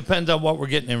 Depends on what we're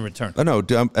getting in return. Oh, no,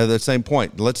 at the same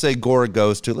point. Let's say Gore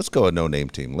goes to, let's go a no-name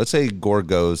team. Let's say Gore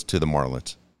goes to the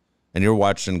Marlins, and you're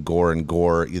watching Gore, and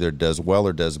Gore either does well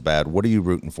or does bad. What are you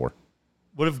rooting for?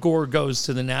 What if Gore goes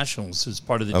to the Nationals as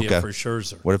part of the deal for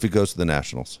Scherzer? What if he goes to the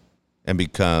Nationals and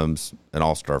becomes an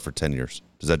all-star for 10 years?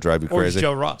 Does that drive you crazy? Or he's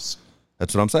Joe Ross.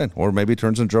 That's what I'm saying. Or maybe he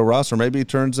turns into Joe Ross, or maybe he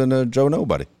turns into Joe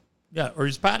Nobody. Yeah, or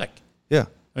he's Paddock. Yeah.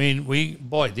 I mean,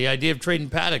 the idea of trading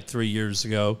Paddock 3 years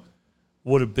ago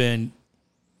would have been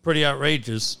pretty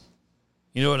outrageous.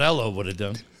 You know what Elo would have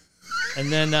done.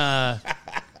 And then,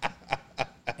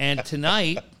 and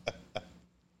tonight,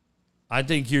 I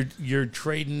think you're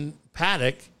trading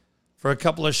Paddock for a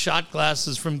couple of shot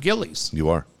glasses from Gillies. You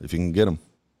are, if you can get them.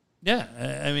 Yeah,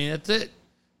 I mean, that's it.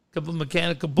 A couple of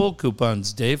mechanical bull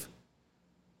coupons, Dave.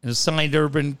 And a signed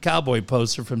Urban Cowboy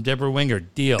poster from Deborah Winger.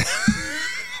 Deal.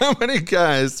 How many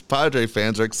guys, Padre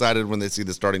fans, are excited when they see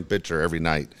the starting pitcher every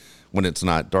night when it's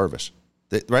not Darvish?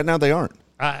 Right now, they aren't.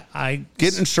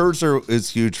 Getting Scherzer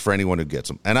is huge for anyone who gets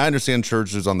him. And I understand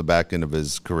Scherzer's on the back end of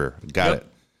his career. Got it.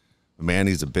 Man,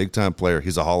 he's a big-time player.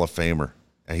 He's a Hall of Famer.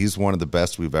 And he's one of the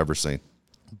best we've ever seen.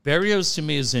 Berrios, to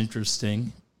me, is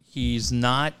interesting. He's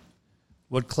not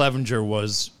what Clevenger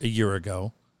was a year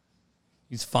ago.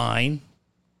 He's fine.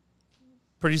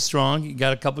 Pretty strong. You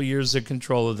got a couple years of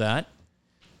control of that.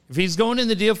 If he's going in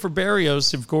the deal for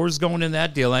Berrios, if Gore's going in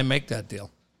that deal, I make that deal.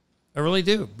 I really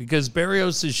do. Because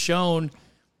Berrios has shown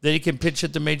that he can pitch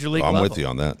at the major league level. I'm with you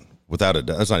on that. Without a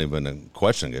doubt. That's not even a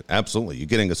question. Absolutely. You're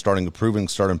getting a proven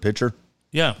starting pitcher?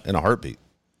 Yeah. In a heartbeat.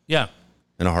 Yeah.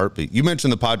 In a heartbeat. You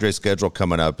mentioned the Padres schedule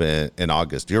coming up in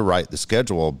August. You're right. The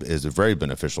schedule is very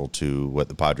beneficial to what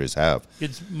the Padres have.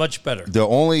 It's much better. The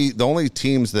only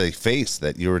teams they face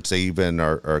that you would say even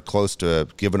are close to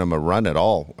giving them a run at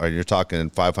all, or you're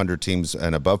talking 500 teams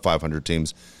and above 500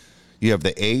 teams, you have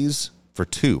the A's for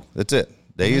 2. That's it.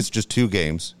 The A's just 2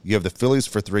 games. You have the Phillies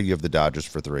for 3. You have the Dodgers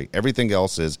for 3. Everything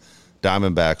else is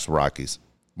Diamondbacks, Rockies,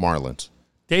 Marlins.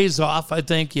 Days off, I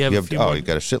think. You got a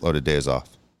shitload of days off.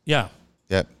 Yeah.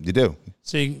 Yeah, you do.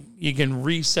 So you can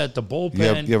reset the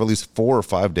bullpen. You have at least 4 or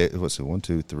 5 days. Let's see, 1,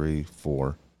 2, 3,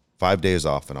 4, 5 days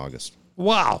off in August.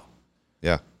 Wow.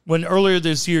 Yeah. When earlier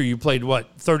this year you played,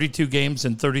 32 games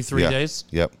in 33 days?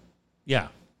 Yep. Yeah.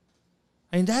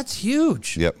 I mean, that's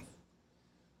huge. Yep.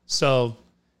 So,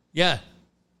 yeah.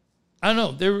 I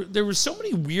don't know. There were so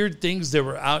many weird things that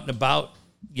were out and about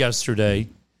yesterday,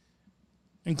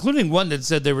 including one that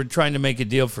said they were trying to make a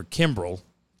deal for Kimbrel,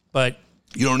 but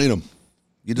you don't need them.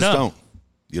 You just don't.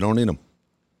 You don't need them.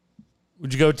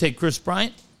 Would you go take Chris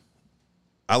Bryant?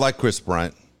 I like Chris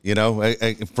Bryant. You know,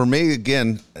 for me,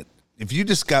 again, if you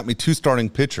just got me 2 starting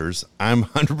pitchers, I'm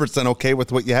 100% okay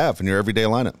with what you have in your everyday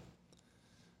lineup.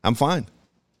 I'm fine.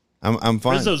 I'm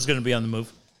fine. Rizzo's going to be on the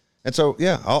move. And so,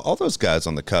 yeah, all those guys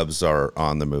on the Cubs are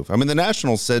on the move. I mean, the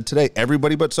Nationals said today,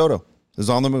 everybody but Soto is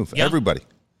on the move. Yeah. Everybody.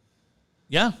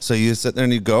 Yeah. So you sit there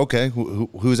and you go, okay,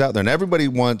 who's out there? And everybody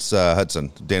wants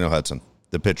Daniel Hudson,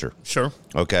 the pitcher. Sure.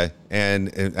 Okay.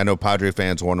 And I know Padre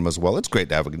fans want him as well. It's great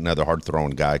to have another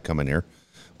hard-throwing guy come in here.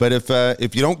 But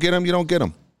if you don't get him, you don't get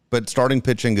him. But starting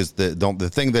pitching is the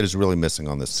thing that is really missing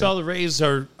on this team. So the Rays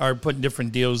are putting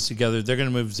different deals together. They're going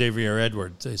to move Xavier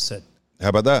Edwards, they said. How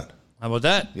about that? How about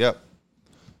that? Yep.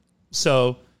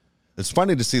 So it's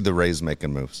funny to see the Rays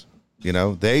making moves. You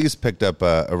know, the A's picked up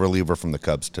a reliever from the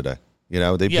Cubs today. You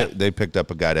know, they picked up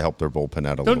a guy to help their bullpen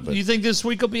out a little bit. You think this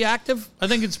week will be active? I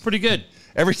think it's pretty good.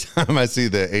 Every time I see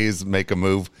the A's make a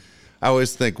move, I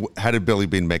always think, how did Billy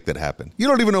Beane make that happen? You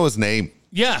don't even know his name.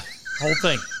 Yeah, whole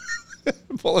thing.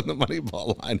 Pulling the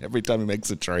Moneyball line every time he makes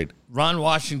a trade. Ron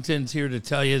Washington's here to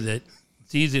tell you that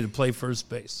it's easy to play first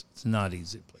base. It's not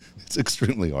easy to play. It's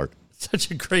extremely hard.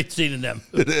 Such a great scene in them.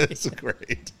 It is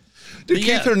great. Dude,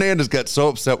 Keith Hernandez got so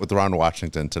upset with Ron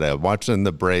Washington today. I'm watching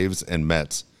the Braves and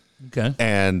Mets. Okay.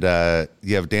 And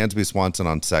you have Dansby Swanson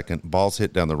on second. Ball's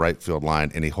hit down the right field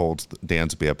line, and he holds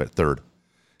Dansby up at third.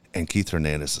 And Keith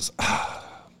Hernandez says,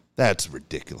 that's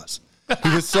ridiculous.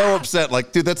 He was so upset.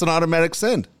 Like, dude, that's an automatic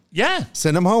send. Yeah.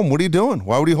 Send him home. What are you doing?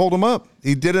 Why would he hold him up?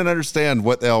 He didn't understand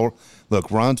what the hell. Look,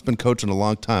 Ron's been coaching a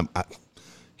long time.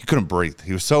 He couldn't breathe.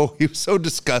 He was so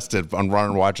disgusted on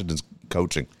Ron Washington's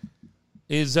coaching.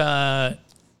 Can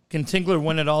Tingler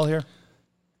win it all here?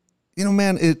 You know,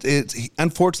 man,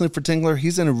 unfortunately for Tingler,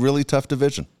 he's in a really tough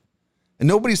division. And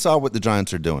nobody saw what the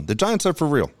Giants are doing. The Giants are for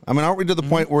real. I mean, aren't we to the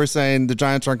point where we're saying the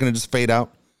Giants aren't going to just fade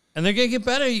out? And they're going to get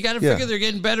better. You got to figure they're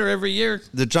getting better every year.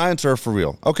 The Giants are for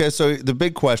real. Okay, so the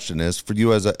big question is for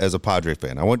you as a Padre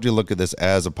fan. I want you to look at this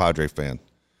as a Padre fan.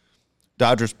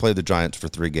 Dodgers play the Giants for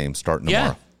 3 games starting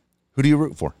tomorrow. Who do you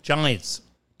root for? Giants.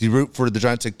 Do you root for the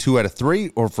Giants to take 2 out of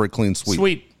 3 or for a clean sweep?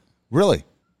 Sweep. Really?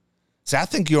 See, I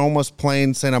think you're almost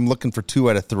playing saying I'm looking for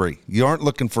 2 out of 3. You aren't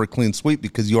looking for a clean sweep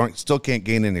because you still can't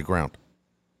gain any ground.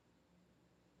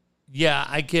 Yeah,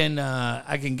 I can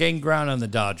gain ground on the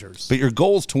Dodgers. But your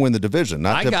goal is to win the division,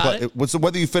 not to play. So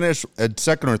whether you finish at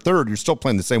second or third, you're still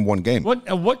playing the same one game.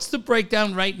 What's the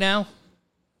breakdown right now?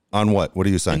 On what? What are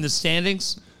you saying? In the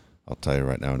standings? I'll tell you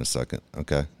right now in a second.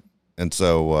 Okay. And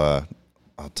so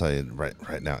I'll tell you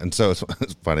right now. And so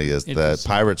what's funny is the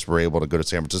Pirates were able to go to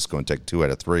San Francisco and take 2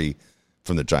 out of 3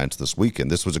 from the Giants this weekend.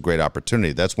 This was a great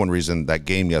opportunity. That's one reason that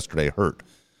game yesterday hurt.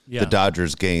 Yeah. The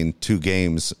Dodgers gained 2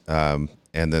 games, and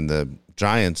then the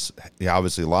Giants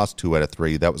obviously lost 2 out of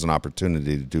 3. That was an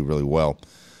opportunity to do really well.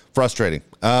 Frustrating.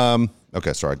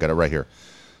 Okay, sorry, I got it right here.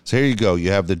 So here you go.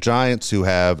 You have the Giants who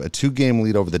have a 2-game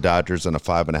lead over the Dodgers and a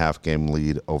 5.5-game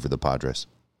lead over the Padres.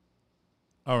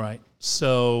 All right.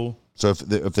 So if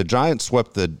the Giants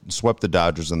swept the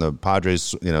Dodgers and the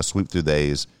Padres sweep through the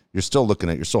A's, you're still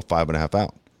 5.5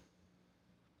 out.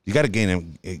 You got to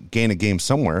gain a game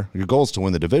somewhere. Your goal is to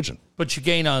win the division. But you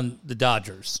gain on the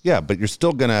Dodgers. Yeah, but you're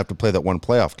still going to have to play that one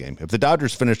playoff game. If the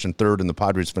Dodgers finish in third and the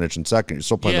Padres finish in second, you're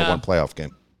still playing that one playoff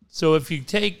game. So if you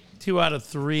take 2 out of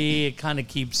 3, it kind of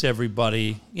keeps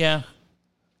everybody. Yeah,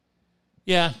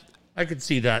 I could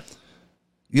see that.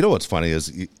 You know what's funny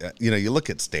is, you look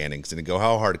at standings and you go,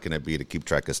 how hard can it be to keep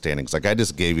track of standings? Like I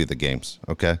just gave you the games,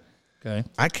 okay? Okay.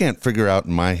 I can't figure out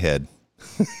in my head,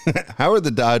 how are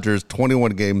the Dodgers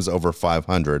 21 games over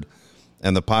 500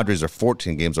 and the Padres are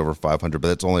 14 games over 500, but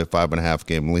it's only a 5.5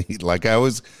 game lead? Like I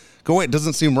was going, it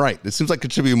doesn't seem right. It seems like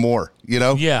it should be more,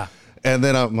 Yeah. And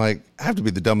then I'm like, I have to be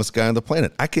the dumbest guy on the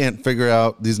planet. I can't figure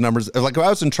out these numbers. Like if I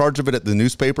was in charge of it at the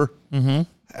newspaper,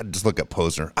 I'd just look at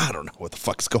Posner. I don't know what the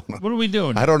fuck's going on. What are we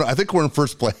doing? I don't know. I think we're in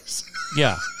first place.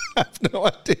 Yeah. I have no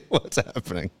idea what's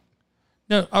happening.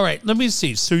 No. All right. Let me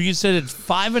see. So you said it's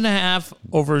 5.5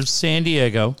 over San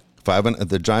Diego.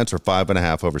 The Giants are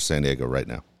 5.5 over San Diego right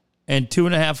now. And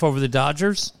 2.5 over the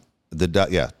Dodgers? The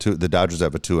Dodgers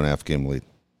have a 2.5 game lead.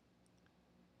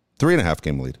 3.5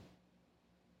 game lead.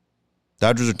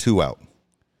 Dodgers are 2 out.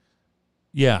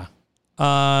 Yeah.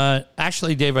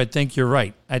 Actually, Dave, I think you're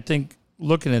right. I think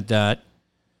looking at that,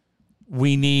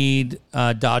 we need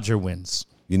Dodger wins.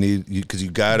 You need because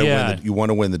you got to win. You want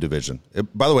to win the division.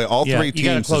 By the way, all 3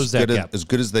 teams, as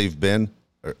good as they've been,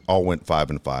 all went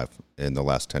 5-5 in the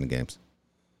last 10 games.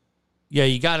 Yeah,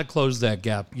 you got to close that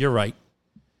gap. You're right.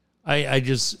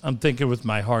 I'm thinking with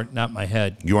my heart, not my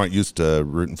head. You aren't used to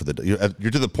rooting for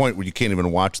you're to the point where you can't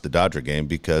even watch the Dodger game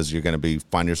because you're going to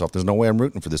find yourself, there's no way I'm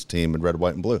rooting for this team in red,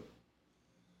 white, and blue.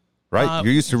 Right?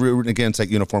 You're used to rooting against that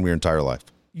uniform your entire life.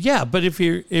 Yeah, but if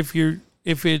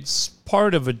it's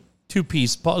part of a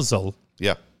 2-piece puzzle,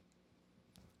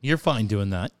 you're fine doing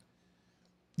that.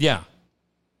 Yeah,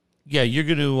 you're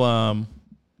going to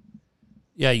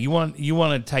you want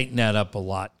to tighten that up a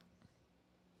lot.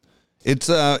 It's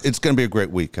going to be a great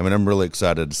week. I mean, I'm really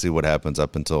excited to see what happens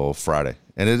up until Friday.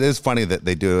 And it is funny that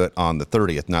they do it on the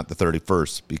 30th, not the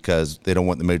 31st, because they don't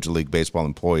want the Major League Baseball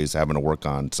employees having to work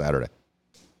on Saturday.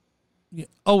 Yeah.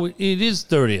 Oh, it is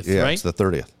 30th, right? Yeah, it's the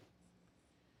 30th.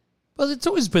 Well, it's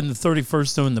always been the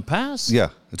 31st, though, in the past. Yeah.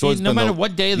 It's always no matter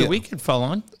what day of the week it fell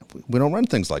on. We don't run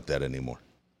things like that anymore.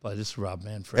 But this is Rob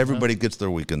Manfred. Everybody gets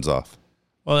their weekends off.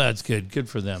 Well, that's good. Good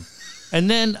for them. And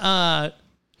then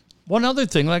one other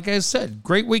thing, like I said,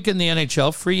 great week in the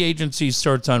NHL. Free agency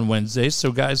starts on Wednesday,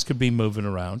 so guys could be moving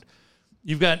around.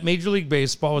 You've got Major League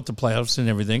Baseball with the playoffs and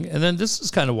everything. And then this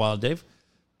is kind of wild, Dave.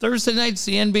 Thursday night's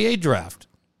the NBA draft.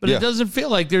 But it doesn't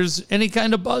feel like there's any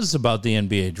kind of buzz about the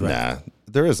NBA draft. Nah,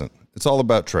 there isn't. It's all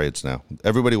about trades now.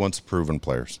 Everybody wants proven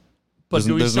players. But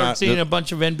do we start seeing a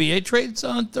bunch of NBA trades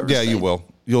on Thursday? Yeah, you will.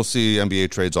 You'll see NBA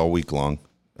trades all week long.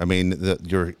 I mean,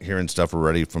 you're hearing stuff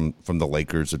already from the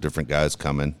Lakers of different guys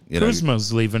coming.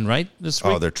 Kuzma's leaving, right, this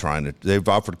week? Oh, they're trying to. They've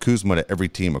offered Kuzma to every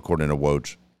team, according to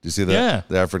Woj. Do you see that? Yeah.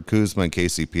 They offered Kuzma and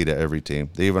KCP to every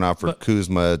team. They even offered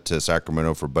Kuzma to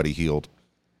Sacramento for Buddy Hield.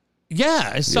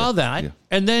 Yeah, I saw that. Yeah.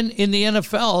 And then in the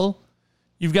NFL,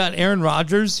 you've got Aaron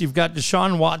Rodgers. You've got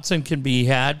Deshaun Watson can be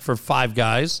had for 5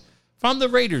 guys. From the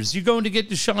Raiders, you going to get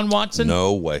Deshaun Watson?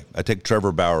 No way. I take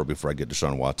Trevor Bauer before I get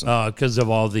Deshaun Watson. Because of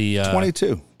all the...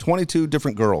 22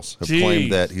 different girls have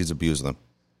claimed that he's abused them.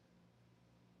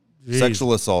 Jeez.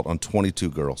 Sexual assault on 22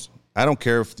 girls. I don't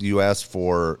care if you ask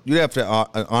for... You'd have to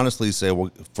honestly say,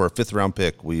 well, for a 5th-round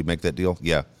pick, will you make that deal?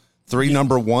 Yeah. 3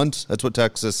 number ones. That's what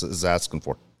Texas is asking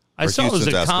for. I saw it was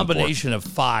a combination of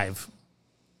five,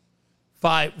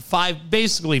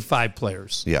 basically 5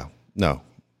 players. Yeah. No.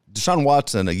 Deshaun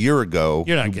Watson a year ago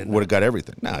You're not getting would have got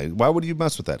everything. No, why would you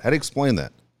mess with that? How do you explain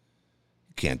that?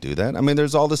 You can't do that. I mean,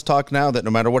 there's all this talk now that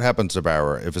no matter what happens to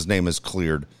Bauer, if his name is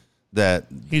cleared,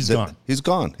 he's gone. He's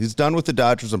gone. He's done with the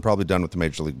Dodgers and probably done with the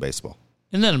Major League Baseball.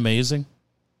 Isn't that amazing?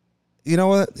 You know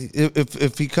what?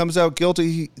 If he comes out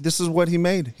guilty, this is what he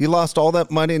made. He lost all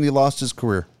that money and he lost his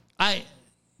career.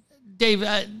 Dave,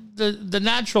 the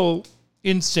natural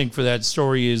instinct for that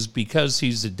story is because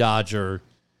he's a Dodger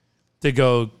to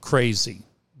go crazy.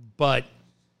 But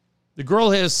the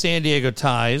girl has San Diego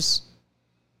ties.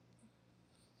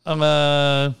 I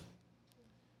don't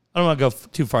want to go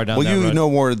too far down that road. Well, you know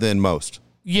more than most.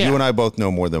 Yeah. You and I both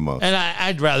know more than most. And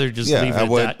I'd rather just leave it at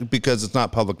that. Because it's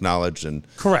not public knowledge. And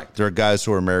correct. There are guys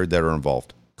who are married that are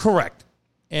involved. Correct.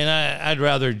 And I'd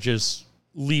rather just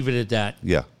leave it at that.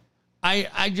 Yeah.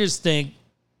 I just think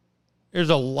there's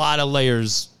a lot of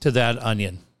layers to that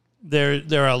onion. There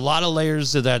are a lot of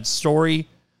layers to that story.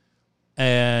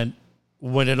 And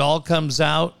when it all comes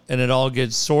out and it all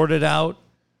gets sorted out,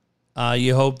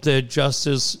 you hope that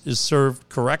justice is served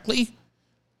correctly.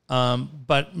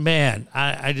 But, man,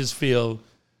 I just feel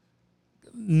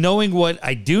knowing what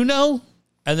I do know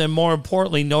and then more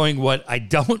importantly, knowing what I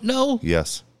don't know.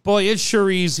 Yes. Boy, it's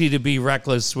sure easy to be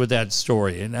reckless with that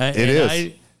story. And it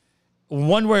is.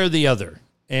 One way or the other.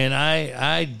 And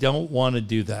I don't want to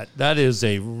do that. That is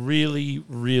a really,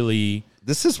 really...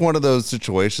 This is one of those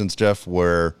situations, Jeff,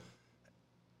 where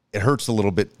it hurts a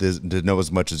little bit to know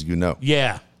as much as you know.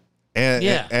 Yeah.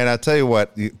 And I tell you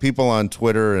what, people on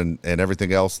Twitter and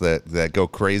everything else that go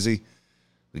crazy,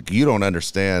 you don't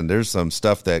understand. There's some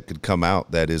stuff that could come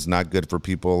out that is not good for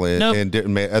people in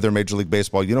other Major League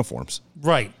Baseball uniforms.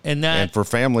 Right. And for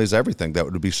families, everything. That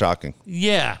would be shocking.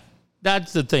 Yeah.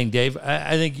 That's the thing, Dave.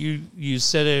 I think you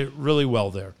said it really well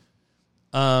there.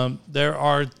 There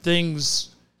are things,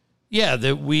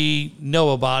 that we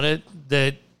know about it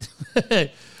that,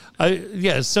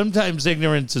 sometimes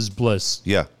ignorance is bliss.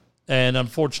 Yeah. And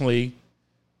unfortunately,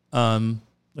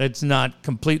 it's not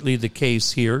completely the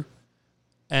case here.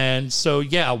 And so,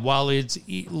 while it's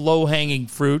low-hanging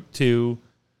fruit to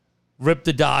rip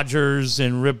the Dodgers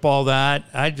and rip all that,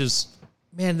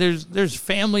 there's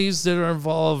families that are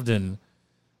involved and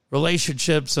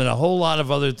relationships and a whole lot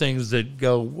of other things that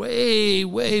go way,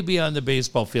 way beyond the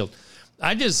baseball field.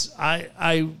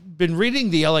 I've been reading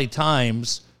the LA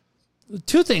Times.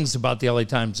 2 things about the LA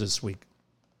Times this week.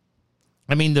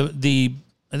 I mean, I think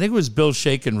it was Bill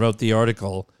Shaken wrote the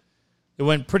article. It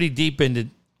went pretty deep in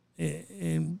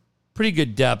pretty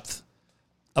good depth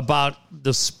about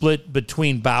the split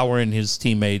between Bauer and his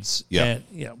teammates. Yeah.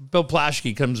 And, Bill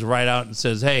Plaschke comes right out and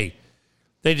says, hey,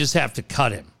 they just have to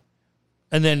cut him.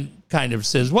 And then kind of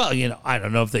says, well, I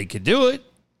don't know if they could do it.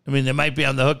 I mean, they might be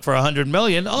on the hook for $100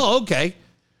 million. Oh, okay.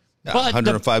 Yeah, but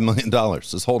 $105 million.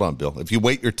 Just hold on, Bill. If you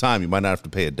wait your time, you might not have to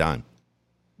pay a dime.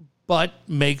 But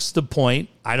makes the point,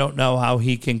 I don't know how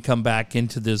he can come back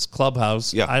into this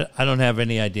clubhouse. Yeah. I don't have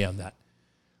any idea on that.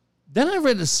 Then I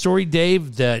read a story,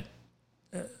 Dave, that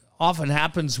often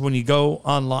happens when you go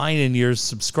online and you're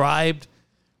subscribed.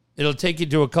 It'll take you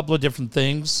to a couple of different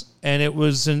things. And it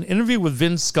was an interview with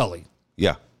Vin Scully.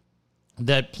 Yeah.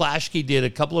 That Plaschke did a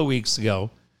couple of weeks ago.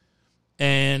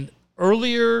 And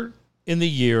earlier in the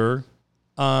year,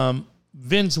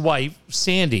 Vin's wife,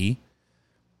 Sandy,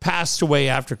 passed away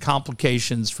after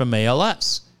complications from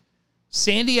ALS.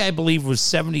 Sandy, I believe, was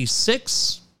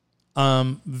 76.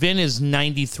 Vin is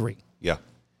 93. Yeah.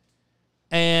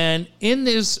 And in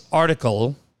this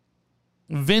article,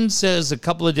 Vin says a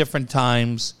couple of different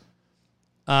times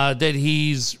that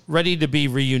he's ready to be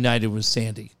reunited with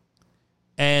Sandy.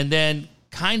 And then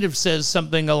kind of says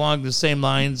something along the same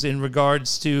lines in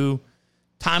regards to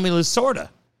Tommy Lasorda.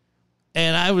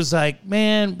 And I was like,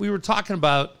 man, we were talking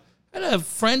about, I had a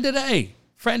friend today,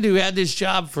 who had this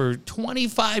job for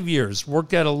 25 years,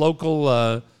 worked at a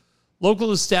local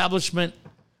establishment.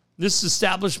 This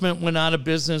establishment went out of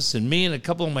business, and me and a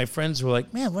couple of my friends were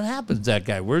like, man, what happened to that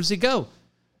guy? Where's he go?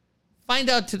 Find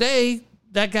out today,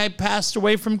 that guy passed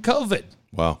away from COVID.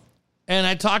 Wow. And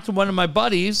I talked to one of my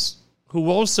buddies who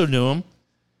also knew him,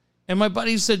 and my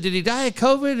buddy said, did he die of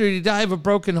COVID or did he die of a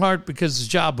broken heart because his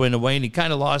job went away and he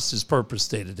kind of lost his purpose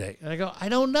day to day? And I go, I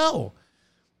don't know.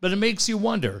 But it makes you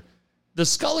wonder. The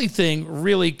Scully thing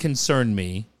really concerned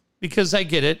me because I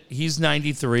get it. He's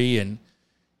 93 and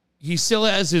he still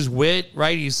has his wit,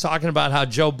 right? He's talking about how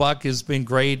Joe Buck has been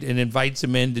great and invites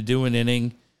him in to do an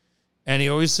inning. And he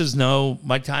always says, no,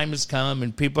 my time has come.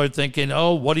 And people are thinking,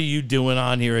 oh, what are you doing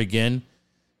on here again?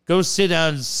 Go sit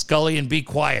down, Scully, and be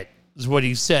quiet, is what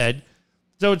he said.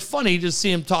 So it's funny to see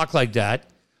him talk like that.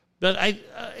 But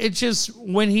it's just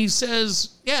when he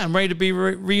says, yeah, I'm ready to be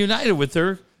reunited with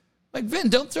her. Like, Vin,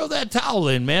 don't throw that towel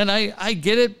in, man. I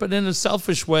get it, but in a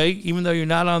selfish way, even though you're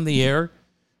not on the air,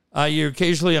 you're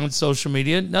occasionally on social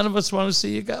media. None of us want to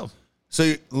see you go. So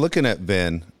you're looking at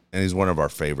Vin, and he's one of our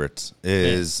favorites,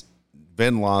 is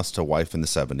Vin lost a wife in the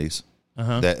 70s.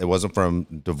 That it wasn't from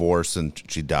divorce, and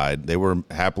she died. They were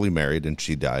happily married, and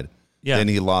she died. Yeah. Then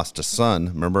he lost a son,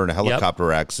 remember, in a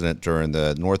helicopter accident during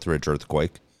the Northridge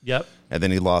earthquake. Yep. And then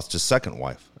he lost his second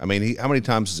wife. I mean, how many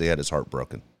times has he had his heart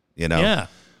broken? You know? Yeah.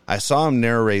 I saw him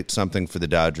narrate something for the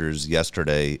Dodgers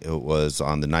yesterday. It was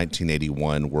on the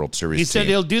 1981 World Series He said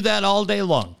he'll do that all day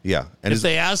long. Yeah. And if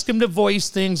they ask him to voice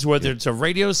things, whether it's a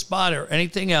radio spot or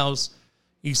anything else,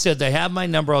 he said, they have my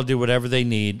number, I'll do whatever they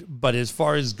need. But as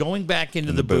far as going back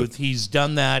into the booth, he's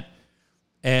done that.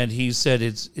 And he said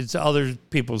it's other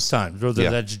people's time, whether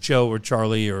that's Joe or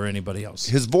Charlie or anybody else.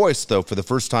 His voice, though, for the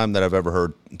first time that I've ever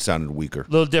heard, sounded weaker.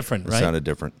 A little different, right? It sounded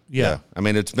different. Yeah. I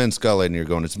mean, it's Vin Scully, and you're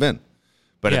going, it's Vin.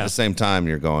 But at the same time,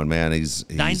 you're going, man, he's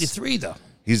 93, though.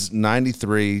 He's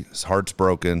 93. His heart's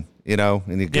broken, you know,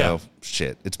 and you go,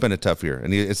 shit, it's been a tough year.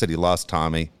 And he said he lost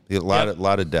Tommy. He had a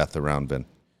lot of death around Vin.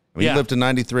 I mean, you live to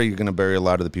 93, you're going to bury a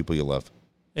lot of the people you love.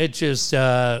 It just,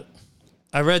 I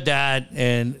read that,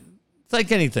 and it's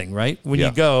like anything, right? When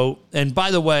you go, and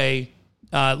by the way,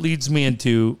 leads me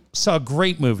into, saw a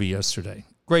great movie yesterday.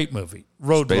 Great movie.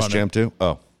 Roadrunner. Space Jam 2?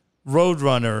 Oh.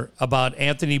 Roadrunner about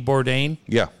Anthony Bourdain.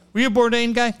 Yeah. Were you a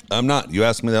Bourdain guy? I'm not. You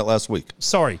asked me that last week.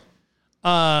 Sorry.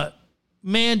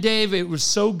 Man, Dave, it was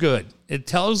so good. It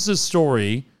tells the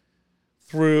story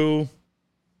through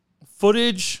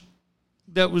footage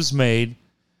that was made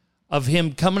of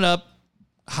him coming up,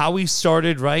 how he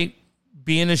started, right?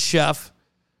 Being a chef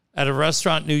at a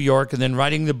restaurant in New York, and then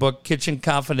writing the book Kitchen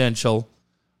Confidential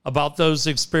about those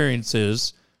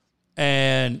experiences.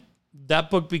 And that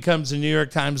book becomes a New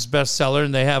York Times bestseller,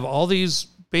 and they have all these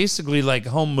basically like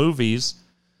home movies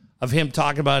of him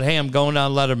talking about, hey, I'm going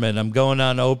on Letterman, I'm going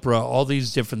on Oprah, all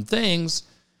these different things,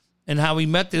 and how he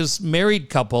met this married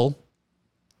couple,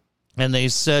 and they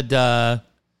said,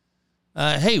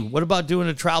 hey, what about doing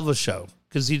a travel show?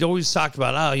 Because he'd always talked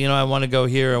about, I want to go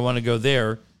here, I want to go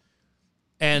there.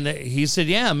 And he said,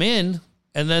 yeah, I'm in.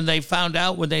 And then they found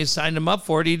out when they signed him up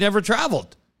for it, he'd never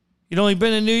traveled. He'd only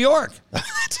been in New York.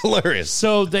 That's hilarious.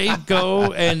 So they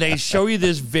go and they show you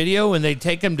this video, and they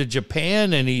take him to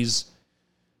Japan, and he's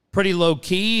pretty low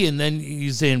key. And then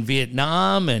he's in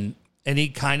Vietnam, and he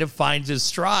kind of finds his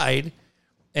stride,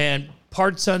 and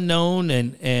Parts Unknown.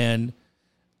 And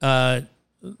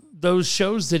those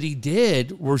shows that he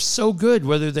did were so good,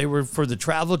 whether they were for the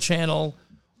Travel Channel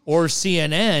or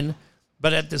CNN.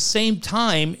 But at the same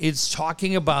time, it's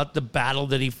talking about the battle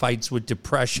that he fights with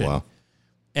depression. Wow.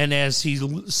 And as he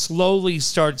slowly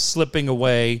starts slipping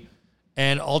away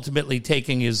and ultimately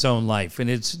taking his own life. And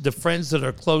it's the friends that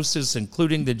are closest,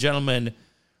 including the gentleman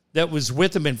that was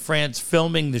with him in France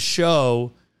filming the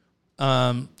show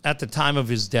at the time of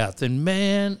his death. And,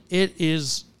 man, it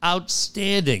is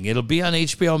outstanding. It'll be on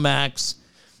HBO Max.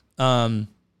 CNN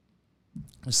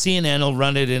will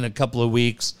run it in a couple of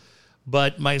weeks.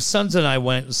 But my sons and I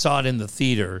went and saw it in the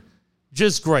theater.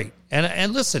 Just great.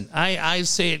 And listen, I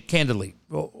say it candidly.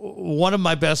 One of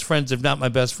my best friends, if not my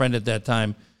best friend at that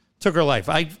time, took her life.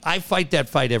 I fight that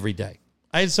fight every day.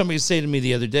 I had somebody say to me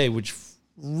the other day, which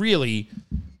really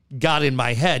got in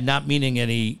my head, not meaning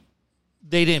they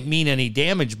didn't mean any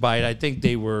damage by it. I think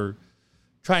they were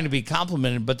trying to be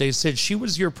complimented, but they said, she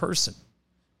was your person.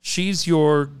 She's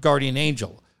your guardian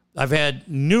angel. I've had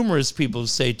numerous people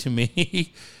say to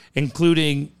me,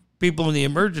 including people in the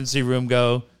emergency room,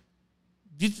 go,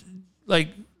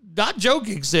 not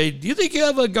joking, say, do you think you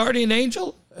have a guardian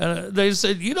angel? They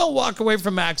said, you don't walk away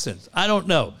from accidents. I don't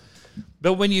know.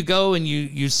 But when you go and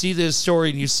you see this story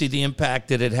and you see the impact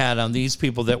that it had on these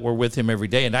people that were with him every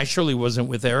day, and I surely wasn't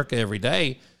with Erica every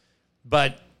day,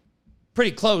 but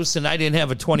pretty close, and I didn't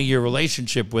have a 20-year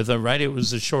relationship with her, right? It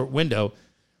was a short window.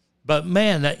 But,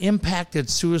 man, the impact that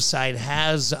suicide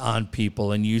has on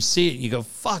people, and you see it, you go,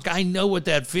 fuck, I know what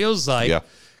that feels like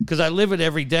because I live it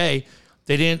every day.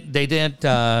 They didn't,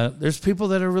 there's people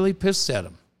that are really pissed at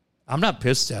him. I'm not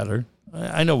pissed at her.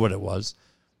 I know what it was.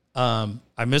 I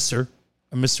miss her.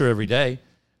 I miss her every day,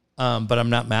 but I'm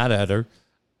not mad at her.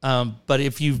 But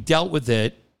if you've dealt with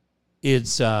it,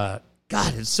 it's,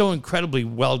 it's so incredibly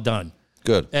well done.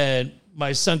 Good. And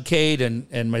my son Cade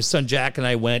and my son Jack and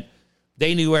I went.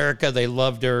 They knew Erica. They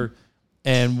loved her.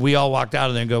 And we all walked out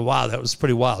of there and go, wow, that was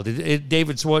pretty wild.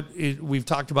 David's we've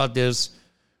talked about this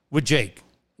with Jake.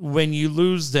 when you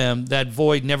lose them, that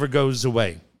void never goes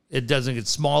away. It doesn't get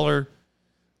smaller.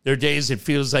 There are days it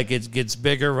feels like it gets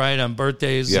bigger, right, on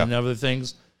birthdays and other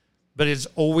things. But it's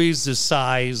always the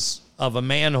size of a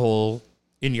manhole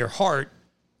in your heart,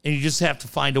 and you just have to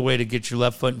find a way to get your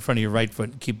left foot in front of your right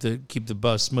foot and keep the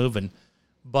bus moving.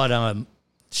 But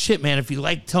shit, man, if you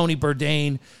like Tony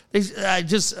Bourdain, I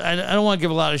don't want to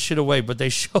give a lot of shit away, but they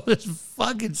show this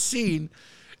fucking scene.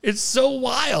 It's so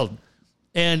wild.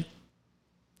 And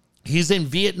he's in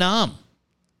Vietnam,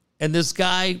 and this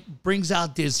guy brings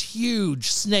out this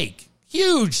huge snake.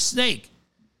 And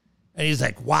he's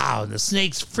like, wow, and the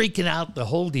snake's freaking out, the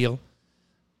whole deal.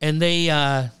 And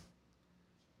they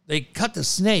cut the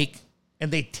snake,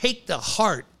 and they take the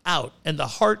heart out, and the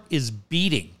heart is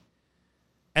beating.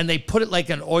 And they put it like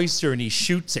an oyster, and he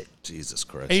shoots it. Jesus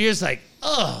Christ. And you're just like,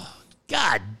 oh,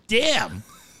 God damn.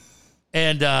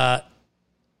 And,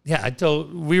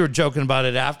 we were joking about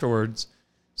it afterwards,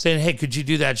 saying, hey, could you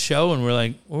do that show? And we're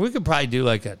like, well, we could probably do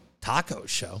like a taco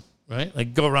show, right?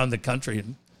 Like go around the country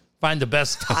and find the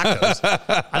best tacos.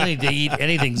 I don't need to eat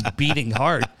anything's beating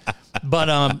heart. But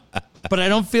I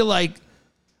don't feel like,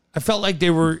 I felt like they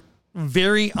were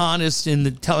very honest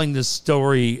in telling the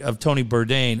story of Tony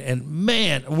Bourdain. And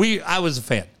man, I was a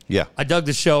fan. Yeah. I dug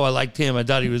the show. I liked him. I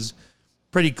thought he was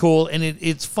pretty cool. And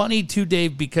it's funny too,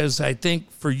 Dave, because I think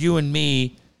for you and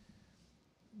me,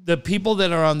 the people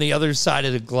that are on the other side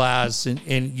of the glass,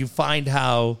 and you find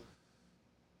how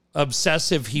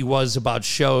obsessive he was about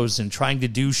shows and trying to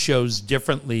do shows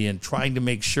differently and trying to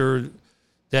make sure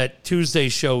that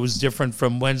Tuesday's show was different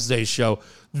from Wednesday's show.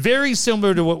 Very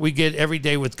similar to what we get every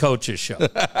day with Coach's show.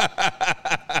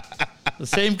 The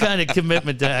same kind of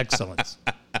commitment to excellence.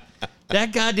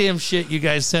 That goddamn shit you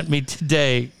guys sent me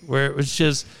today, where it was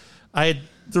just, I had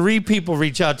 3 people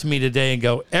reach out to me today and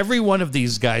go, every one of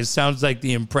these guys sounds like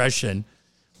the impression,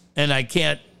 and I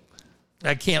can't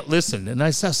listen. And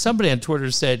I saw somebody on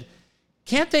Twitter said,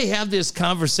 can't they have this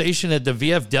conversation at the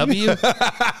VFW?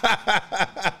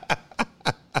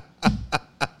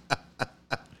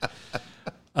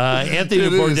 Anthony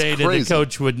Bourdain and the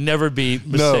Coach would never be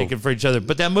mistaken for each other.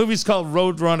 But that movie's called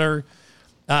Roadrunner.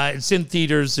 It's in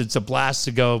theaters. It's a blast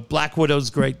to go. Black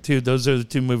Widow's great, too. Those are the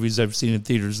 2 movies I've seen in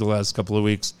theaters the last couple of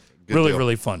weeks.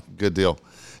 Really fun. Good deal.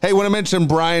 Hey, when I mentioned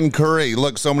Brian Curry,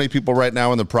 look, so many people right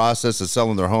now in the process of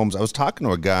selling their homes. I was talking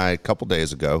to a guy a couple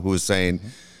days ago who was saying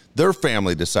their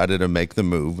family decided to make the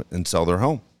move and sell their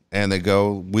home. And they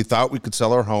go, we thought we could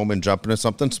sell our home and jump into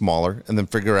something smaller and then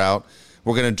figure out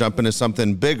we're going to jump into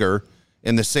something bigger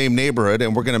in the same neighborhood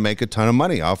and we're going to make a ton of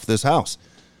money off this house.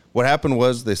 What happened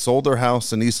was they sold their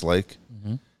house in Eastlake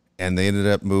and they ended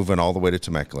up moving all the way to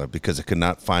Temecula because they could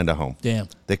not find a home. Damn.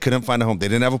 They couldn't find a home. They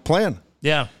didn't have a plan.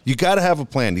 Yeah. You got to have a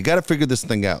plan. You got to figure this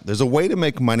thing out. There's a way to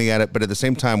make money at it, but at the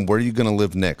same time, where are you going to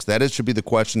live next? Should be the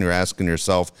question you're asking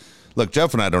yourself. Look,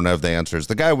 Jeff and I don't have the answers.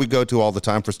 The guy we go to all the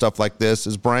time for stuff like this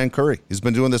is Brian Curry. He's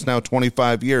been doing this now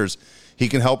 25 years. He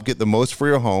can help get the most for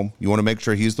your home. You want to make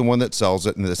sure he's the one that sells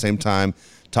it, and at the same time,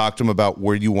 talk to him about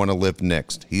where you want to live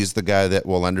next. He's the guy that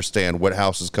will understand what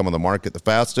houses come on the market the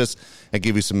fastest and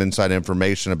give you some inside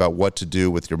information about what to do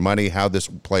with your money, how this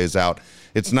plays out.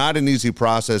 It's not an easy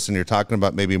process, and you're talking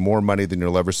about maybe more money than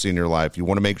you'll ever see in your life. You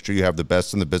want to make sure you have the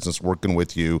best in the business working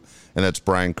with you, and that's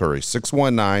Brian Curry.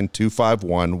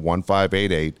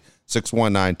 619-251-1588.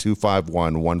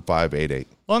 619-251-1588.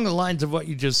 Along the lines of what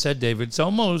you just said, David, it's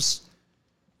almost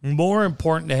more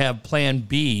important to have plan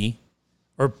B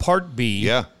or part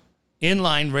B in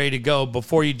line, ready to go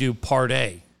before you do part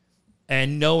A.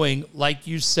 And knowing, like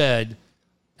you said,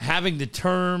 having the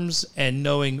terms and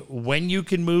knowing when you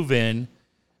can move in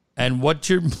and what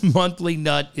your monthly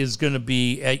nut is going to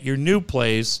be at your new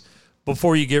place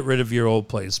before you get rid of your old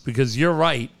place. Because you're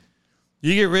right.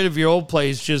 You get rid of your old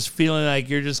place just feeling like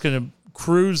you're just going to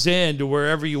cruise into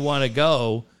wherever you want to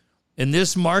go. In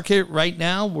this market right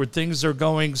now where things are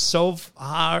going so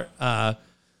high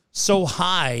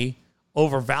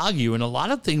over value, and a lot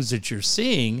of things that you're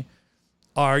seeing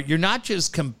are you're not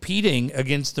just competing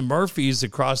against the Murphys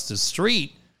across the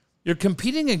street. You're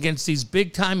competing against these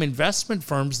big-time investment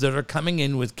firms that are coming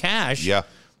in with cash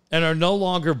and are no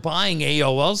longer buying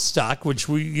AOL stock, which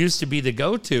we used to be the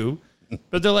go-to.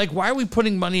 But they're like, why are we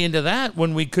putting money into that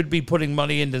when we could be putting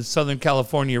money into Southern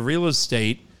California real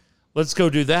estate? Let's go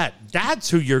do that. That's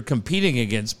who you're competing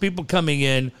against. People coming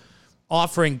in,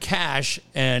 offering cash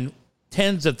and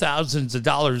tens of thousands of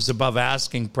dollars above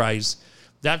asking price.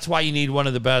 That's why you need one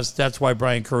of the best. That's why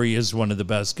Brian Curry is one of the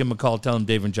best. Give him a call. Tell him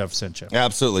Dave and Jeff sent you.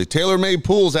 Absolutely. TaylorMade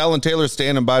Pools. Alan Taylor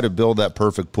standing by to build that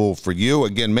perfect pool for you.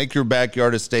 Again, make your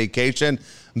backyard a staycation.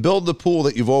 Build the pool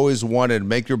that you've always wanted.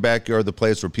 Make your backyard the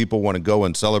place where people want to go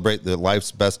and celebrate their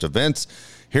life's best events.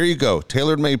 Here you go.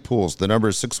 TaylorMade Pools. The number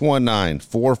is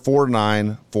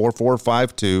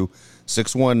 619-449-4452.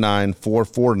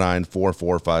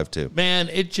 619-449-4452. Man,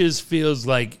 it just feels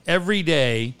like every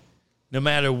day, no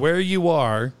matter where you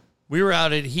are. We were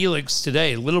out at Helix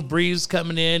today. A little breeze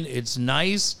coming in. It's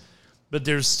nice, but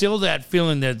there's still that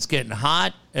feeling that it's getting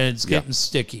hot and it's getting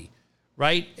sticky,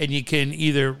 right? And you can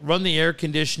either run the air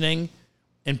conditioning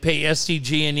and pay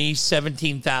SDG&E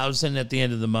 $17,000 at the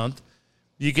end of the month.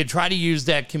 You could try to use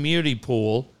that community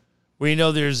pool where you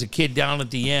know there's a kid down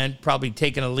at the end probably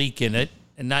taking a leak in it,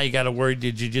 and now you got to worry,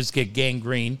 did you just get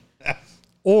gangrene?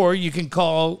 Or you can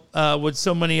call what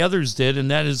so many others did, and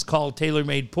that is call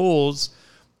TaylorMade Pools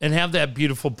and have that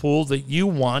beautiful pool that you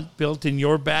want built in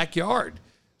your backyard.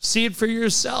 See it for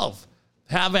yourself.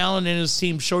 Have Alan and his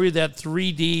team show you that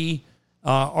 3D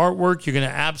artwork. You're going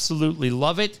to absolutely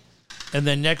love it. And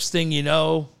then next thing you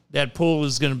know, that pool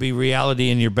is going to be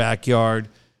reality in your backyard.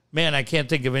 Man, I can't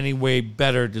think of any way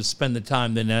better to spend the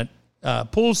time than that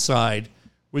poolside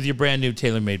with your brand new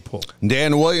TaylorMade pool.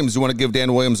 Dan Williams, you want to give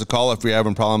Dan Williams a call if you're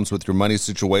having problems with your money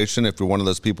situation, if you're one of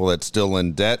those people that's still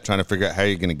in debt, trying to figure out how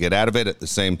you're going to get out of it. At the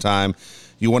same time,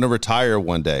 you want to retire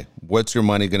one day. What's your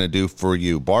money going to do for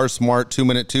you? Bar Smart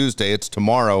 2-Minute Tuesday. It's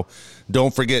tomorrow.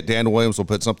 Don't forget, Dan Williams will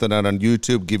put something out on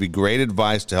YouTube, give you great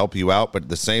advice to help you out. But at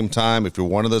the same time, if you're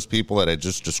one of those people that I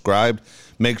just described,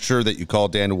 make sure that you call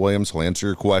Dan Williams. He'll answer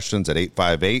your questions at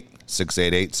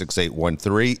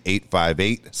 858-688-6813,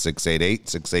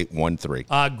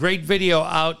 858-688-6813. Great video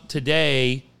out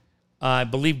today. I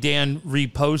believe Dan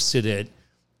reposted it.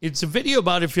 It's a video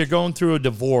about if you're going through a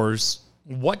divorce,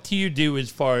 what do you do as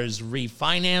far as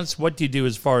refinance? What do you do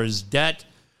as far as debt?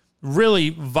 Really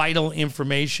vital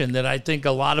information that I think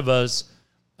a lot of us,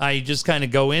 I just kind of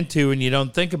go into and you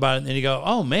don't think about it. And then you go,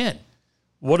 oh, man,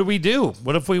 what do we do?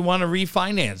 What if we want to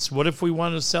refinance? What if we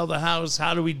want to sell the house?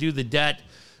 How do we do the debt?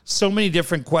 So many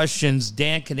different questions.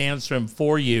 Dan can answer them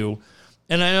for you.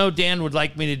 And I know Dan would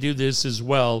like me to do this as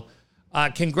well.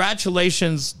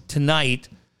 Congratulations tonight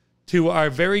to our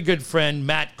very good friend,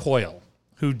 Matt Coyle,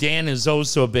 who Dan is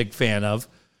also a big fan of.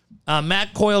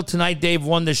 Matt Coyle tonight, Dave,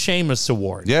 won the Seamus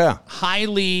Award. Yeah.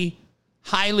 Highly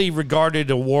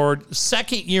regarded award.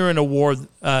 Second year in a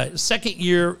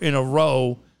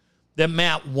row that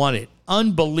Matt won it.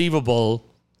 Unbelievable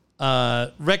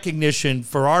recognition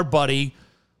for our buddy,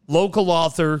 local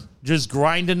author, just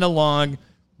grinding along,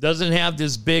 doesn't have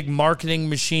this big marketing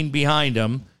machine behind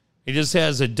him. He just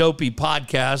has a dopey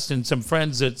podcast and some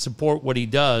friends that support what he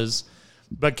does.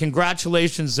 But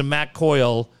congratulations to Matt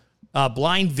Coyle.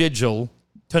 Blind Vigil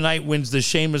tonight wins the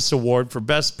Seamus Award for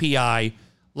Best PI.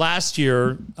 Last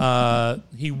year,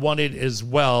 he won it as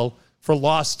well for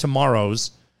Lost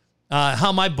Tomorrows.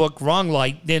 How My Book, Wrong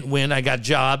Light, didn't win. I got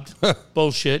jobbed.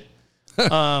 Bullshit.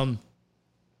 But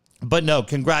no,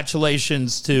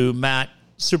 congratulations to Matt.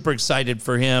 Super excited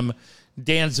for him.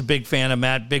 Dan's a big fan of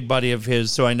Matt, big buddy of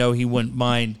his, so I know he wouldn't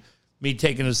mind me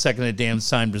taking a second at Dan's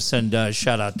time to send a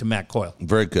shout-out to Matt Coyle.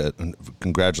 Very good.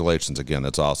 Congratulations again.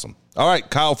 That's awesome. All right,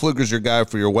 Kyle Pfluger's your guy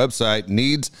for your website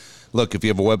needs. Look, if you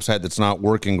have a website that's not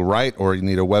working right or you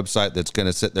need a website that's going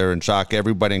to sit there and shock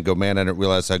everybody and go, man, I didn't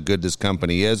realize how good this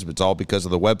company is, but it's all because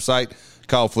of the website,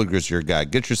 Kyle Pfluger's your guy.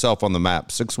 Get yourself on the map.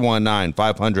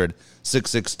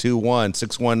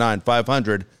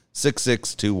 619-500-6621,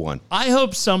 619-500-6621. I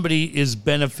hope somebody is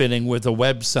benefiting with a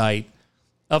website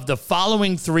of the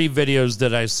following 3 videos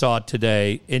that I saw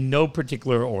today in no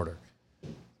particular order.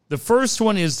 The first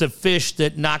one is the fish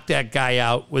that knocked that guy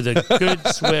out with a good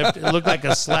swift. It looked like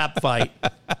a slap fight.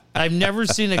 I've never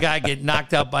seen a guy get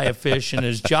knocked out by a fish, and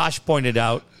as Josh pointed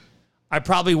out, I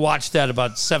probably watched that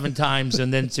about 7 times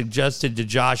and then suggested to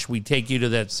Josh we take you to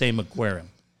that same aquarium.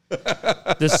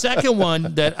 The second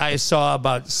one that I saw,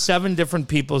 about 7 different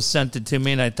people sent it to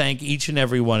me, and I thank each and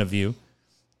every one of you,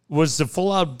 was the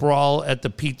full-out brawl at the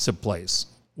pizza place.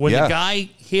 When the guy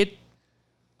hit,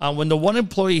 when the one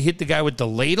employee hit the guy with the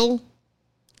ladle,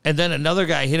 and then another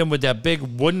guy hit him with that big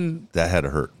wooden... That had to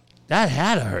hurt. That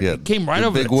had to hurt. Yeah, it came right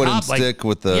over the top. Big wooden stick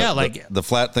with the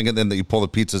flat thing and then that you pull the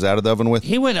pizzas out of the oven with.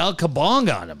 He went El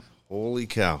Kabong on him. Holy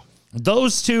cow.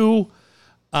 Those two,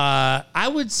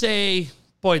 I would say,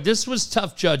 boy, this was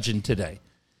tough judging today.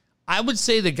 I would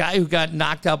say the guy who got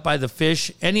knocked out by the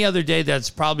fish, any other day, that's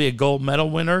probably a gold medal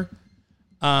winner.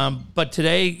 But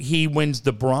today, he wins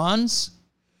the bronze.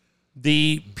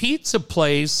 The pizza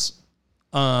place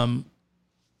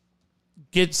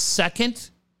get second,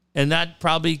 and that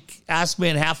probably asked me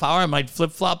in a half hour. I might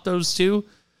flip-flop those two.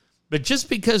 But just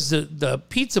because the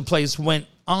pizza place went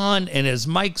on, and as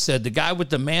Mike said, the guy with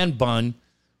the man bun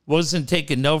wasn't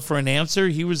taking no for an answer.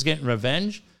 He was getting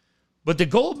revenge. But the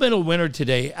gold medal winner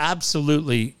today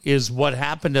absolutely is what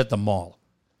happened at the mall.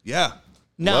 Yeah.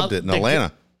 Now, loved it in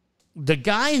Atlanta. The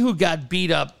guy who got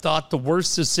beat up thought the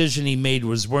worst decision he made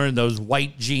was wearing those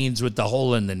white jeans with the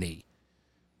hole in the knee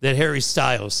that Harry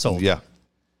Styles sold. Yeah.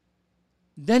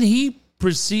 Then he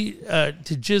proceeded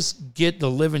to just get the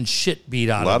living shit beat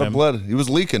out of him. A lot of blood. He was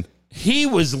leaking. He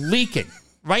was leaking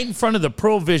right in front of the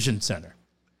Pearl Vision Center.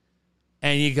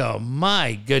 And you go,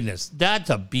 my goodness, that's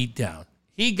a beatdown.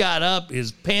 He got up,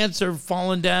 his pants are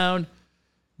falling down,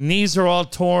 knees are all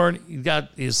torn. He got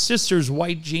his sister's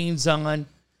white jeans on.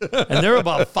 And there are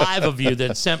about 5 of you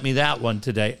that sent me that one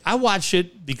today. I watched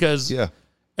it because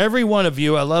every one of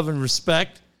you I love and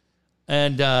respect.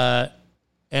 And I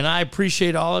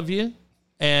appreciate all of you.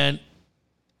 And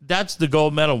that's the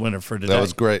gold medal winner for today. That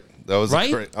was great. That was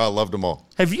right? great. I loved them all.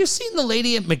 Have you seen the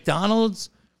lady at McDonald's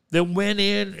that went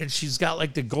in and she's got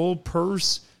like the gold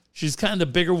purse? She's kind of the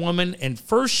bigger woman. And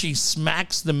first she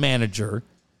smacks the manager.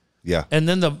 Yeah. And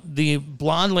then the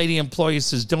blonde lady employee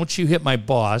says, "Don't you hit my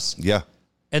boss." Yeah.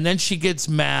 And then she gets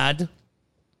mad.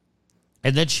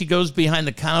 And then she goes behind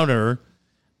the counter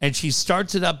and she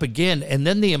starts it up again. And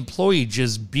then the employee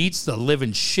just beats the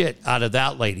living shit out of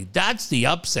that lady. That's the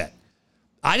upset.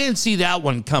 I didn't see that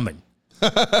one coming.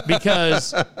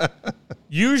 Because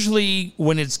usually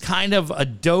when it's kind of a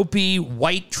dopey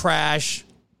white trash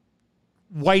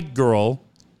white girl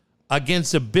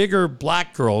against a bigger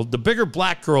black girl, the bigger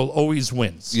black girl always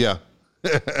wins. Yeah.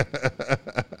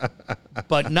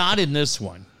 But not in this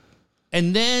one.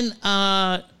 And then,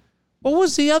 what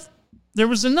was the other? There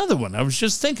was another one I was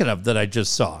just thinking of that I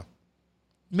just saw.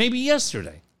 Maybe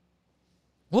yesterday.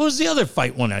 What was the other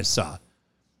fight one I saw?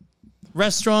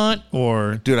 Restaurant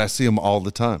or... Dude, I see them all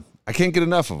the time. I can't get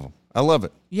enough of them. I love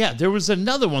it. Yeah, there was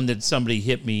another one that somebody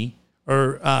hit me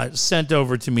or sent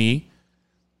over to me.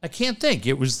 I can't think.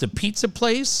 It was the pizza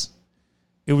place.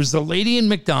 It was the lady in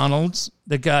McDonald's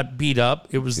that got beat up.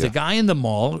 It was the guy in the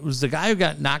mall. It was the guy who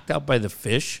got knocked out by the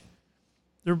fish.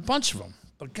 There were a bunch of them.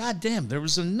 But goddamn, there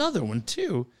was another one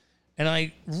too. And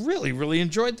I really, really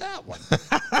enjoyed that one.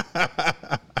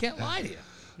 Can't lie to you.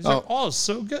 These are all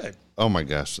so good. Oh my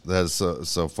gosh, that's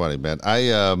so funny, man.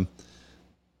 There's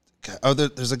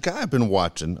a guy I've been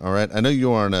watching. All right, I know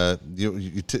you aren't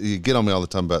you get on me all the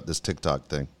time about this TikTok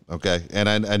thing. Okay, and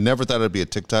I never thought I'd be a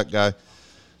TikTok guy.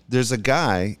 There's a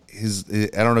guy. I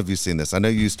don't know if you've seen this. I know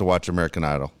you used to watch American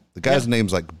Idol. The guy's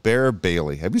name's like Bear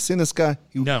Bailey. Have you seen this guy?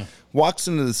 He walks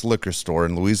into this liquor store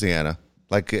in Louisiana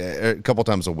like a couple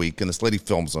times a week, and this lady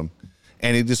films him,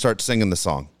 and he just starts singing the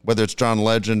song, whether it's John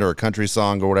Legend or a country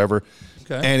song or whatever.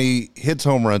 Okay. And he hits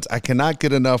home runs. I cannot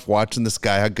get enough watching this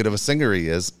guy, how good of a singer he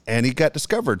is. And he got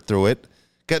discovered through it,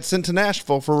 got sent to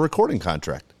Nashville for a recording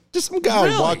contract. Just some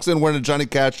guy walks in wearing a Johnny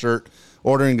Cash shirt,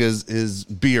 ordering his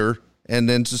beer, and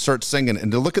then just starts singing.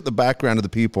 And to look at the background of the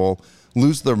people,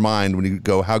 lose their mind when you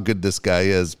go, how good this guy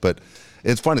is. But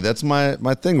it's funny. That's my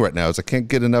thing right now is I can't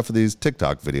get enough of these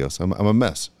TikTok videos. I'm a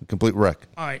mess, a complete wreck.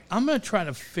 All right. I'm going to try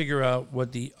to figure out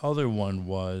what the other one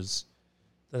was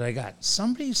that I got.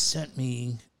 Somebody sent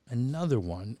me another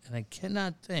one, and I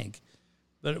cannot think,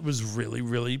 but it was really,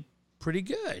 really pretty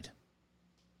good.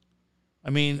 I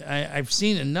mean, I've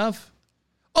seen enough.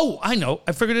 Oh, I know.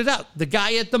 I figured it out. The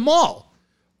guy at the mall.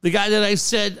 The guy that I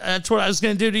said, that's what I was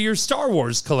going to do to your Star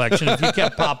Wars collection if you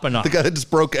kept popping up. The guy that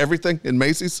just broke everything in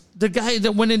Macy's? The guy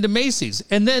that went into Macy's.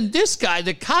 And then this guy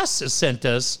that Costa sent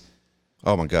us.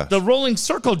 Oh, my gosh. The rolling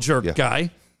circle jerk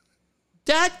guy.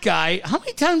 That guy, how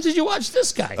many times did you watch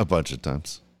this guy? A bunch of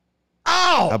times.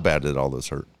 Oh! How bad did all this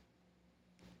hurt?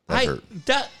 That hurt.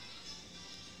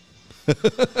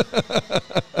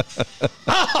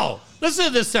 Oh! Listen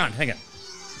to this sound. Hang on.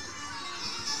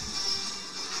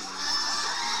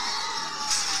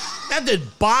 That's his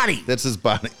body. That's his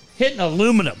body. Hitting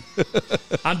aluminum.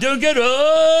 I'm doing good.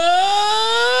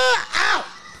 Oh! Ow!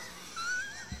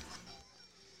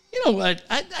 You know what?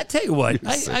 I tell you what.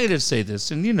 I got to say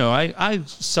this. And, you know, I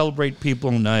celebrate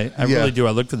people, and I really do.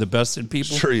 I look for the best in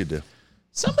people. Sure you do.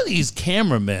 Some of these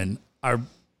cameramen are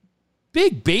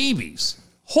big babies.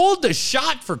 Hold the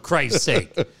shot, for Christ's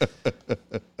sake.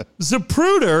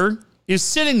 Zapruder is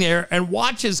sitting there and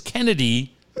watches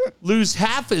Kennedy lose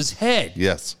half his head.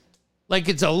 Yes. Like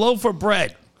it's a loaf of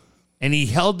bread. And he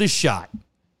held the shot.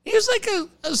 He was like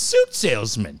a suit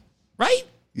salesman, right?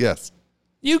 Yes.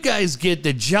 You guys get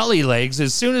the jelly legs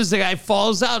as soon as the guy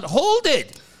falls out. Hold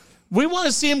it. We want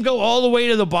to see him go all the way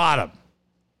to the bottom.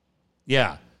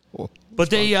 Yeah. Well, But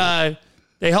they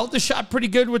held the shot pretty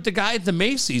good with the guy at the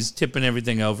Macy's tipping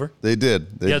everything over. they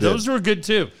did. They did. Those were good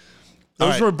too.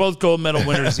 Those right. were both gold medal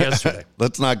winners yesterday.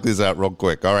 Let's knock these out real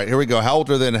quick. All right, here we go. How old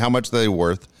are they and how much are they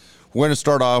worth? We're going to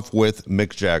start off with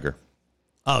Mick Jagger.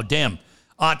 Oh, damn.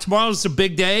 Tomorrow's a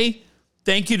big day.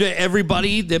 Thank you to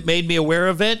everybody that made me aware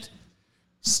of it.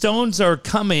 Stones are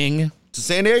coming To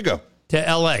San Diego. to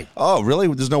L.A. Oh, really?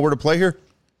 There's nowhere to play here?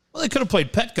 Well, they could have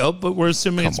played Petco, but we're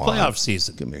assuming it's Come on. playoff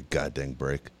season. Give me a goddamn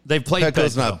break. They played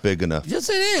Petco's Petco. not big enough. Yes,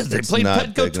 it is. They It's played not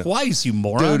Petco big enough. twice, you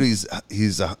moron. Dude,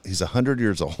 he's 100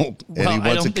 years old, and Well, he I wants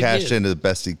to don't think cash he is. in the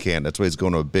best he can. That's why he's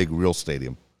going to a big, real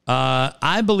stadium.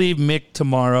 I believe Mick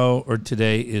tomorrow or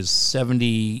today is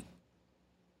 78.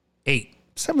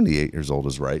 78 years old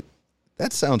is right.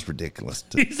 That sounds ridiculous.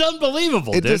 He's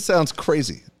unbelievable, It dude. just sounds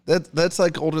crazy. That's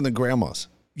like older than grandma's.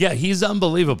 Yeah, he's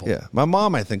unbelievable. Yeah, my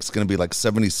mom I think is going to be like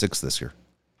 76 this year.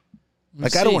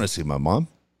 Like I see. don't want to see my mom.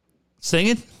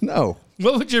 Singing? No,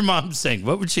 What would your mom sing?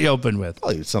 What would she open with?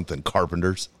 probably something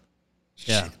Carpenters.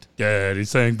 Yeah. Daddy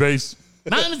sang bass.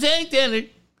 Mama sang tenor.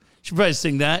 She'd probably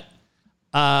sing that.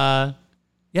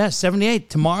 Yeah, 78.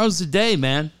 Tomorrow's the day,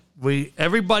 man.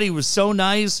 Everybody was so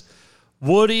nice.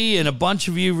 Woody and a bunch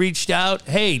of you reached out.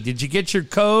 Hey, did you get your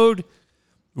code?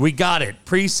 We got it.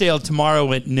 Pre-sale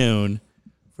tomorrow at noon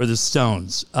for the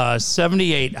Stones.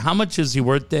 78. How much is he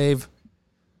worth, Dave?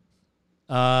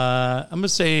 I'm going to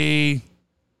say,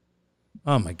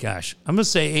 oh my gosh. I'm going to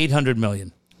say 800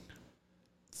 million.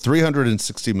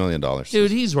 $360 million.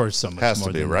 Dude, he's worth so much Has more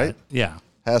to be, than right? that. Yeah.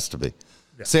 Has to be.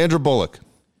 Sandra Bullock.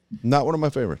 Not one of my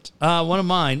favorites. One of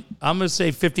mine, I'm going to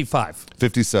say 55.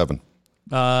 57.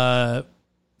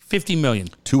 50 million.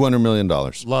 $200 million.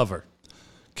 Love her.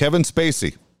 Kevin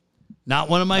Spacey. Not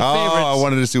one of my Oh, favorites. I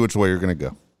wanted to see which way you're going to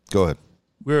go. Go ahead.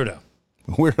 Weirdo.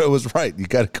 Weirdo was right. You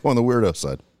got to go on the weirdo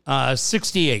side.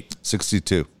 68.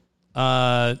 62.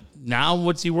 Now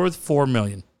what's he worth? 4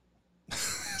 million.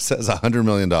 Says $100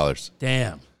 million.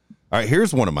 Damn. All right,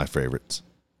 here's one of my favorites.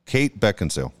 Kate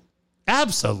Beckinsale.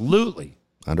 Absolutely.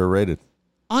 Underrated.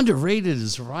 Underrated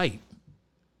is right.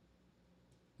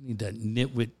 Need that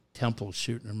nitwit Temple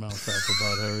shooting her mouth off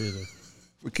about her either.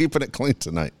 We're keeping it clean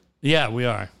tonight. Yeah, we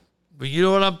are. But you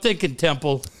know what I'm thinking,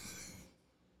 Temple?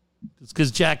 It's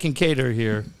because Jack and Kate are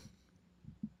here.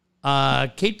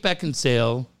 Kate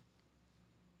Beckinsale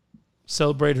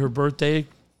celebrate her birthday.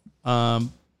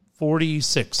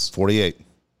 46. 48.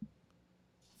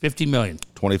 50 million.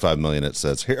 25 million it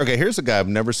says. Here, okay, here's a guy I've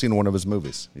never seen one of his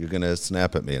movies. You're going to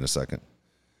snap at me in a second.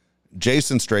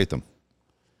 Jason Statham.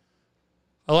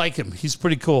 I like him. He's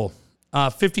pretty cool.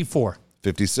 54.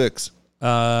 56.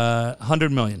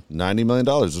 100 million. $90 million.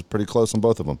 It's pretty close on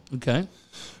both of them. Okay.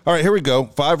 All right, here we go.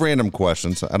 5 random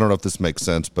questions. I don't know if this makes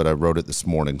sense, but I wrote it this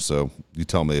morning, so you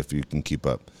tell me if you can keep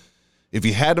up. If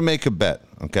you had to make a bet,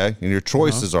 okay, and your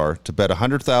choices are to bet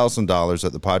 $100,000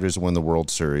 that the Padres win the World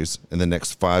Series in the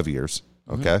next 5 years,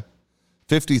 okay,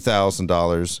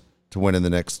 $50,000 to win in the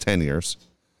next 10 years,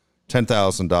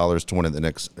 $10,000 to win in the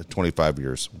next 25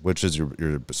 years, which is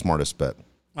your smartest bet?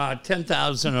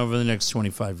 10,000 over the next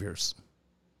 25 years.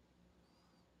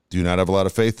 Do you not have a lot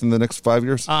of faith in the next 5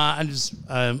 years? I'm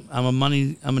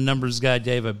a numbers guy,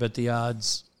 Dave. I bet the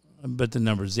odds. I bet the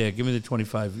numbers. Yeah, give me the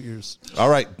 25 years. All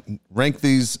right, rank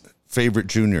these favorite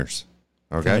juniors.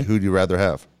 Okay, who do you rather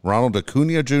have? Ronald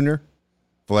Acuna Jr.,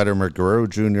 Vladimir Guerrero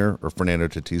Jr., or Fernando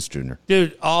Tatis Jr.?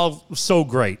 Dude, all so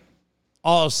great.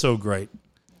 All so great.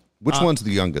 Which one's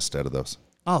the youngest out of those?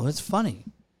 Oh, that's funny.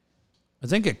 I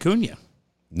think Acuna.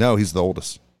 No, he's the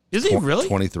oldest. Is he really?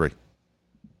 23.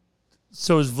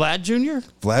 So is Vlad Jr.?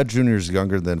 Vlad Jr. is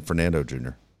younger than Fernando Jr.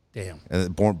 Damn.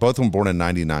 And both of them born in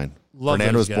 99. Love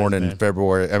Fernando was those born guys, in man.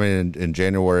 February. I mean, in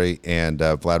January, and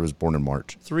Vlad was born in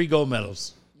March. 3 gold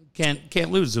medals.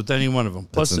 Can't lose with any one of them.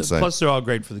 That's insane. Plus they're all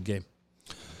great for the game.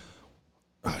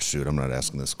 Oh, shoot, I'm not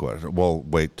asking this question. Well,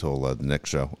 wait till the next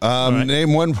show. right.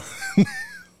 Name one.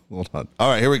 Hold on.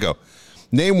 All right, here we go.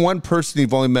 Name one person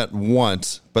you've only met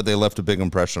once, but they left a big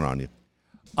impression on you.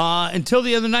 Until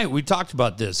the other night, we talked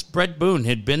about this. Brett Boone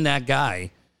had been that guy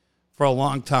for a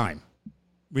long time.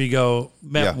 We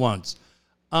met once.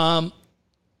 Couple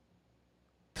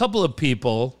of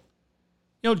people,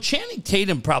 Channing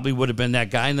Tatum probably would have been that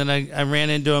guy. And then I ran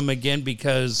into him again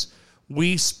because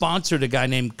we sponsored a guy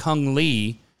named Kung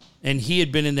Lee, and he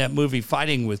had been in that movie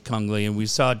Fighting with Kung Lee, and we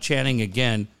saw Channing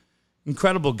again.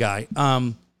 Incredible guy.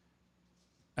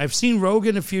 I've seen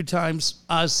Rogan a few times.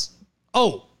 I'm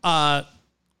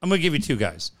going to give you 2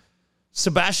 guys.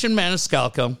 Sebastian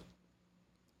Maniscalco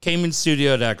came in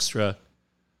studio at Extra,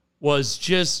 was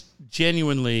just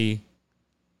genuinely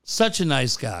such a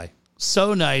nice guy.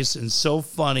 So nice and so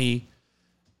funny.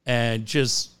 And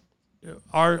just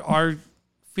our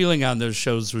feeling on those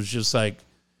shows was just like,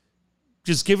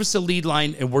 just give us a lead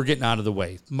line and we're getting out of the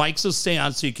way. Mics will stay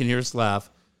on so you can hear us laugh,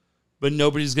 but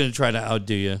nobody's going to try to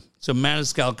outdo you. So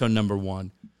Maniscalco, number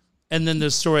one. And then the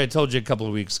story I told you a couple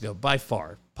of weeks ago, by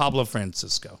far, Pablo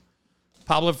Francisco.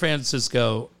 Pablo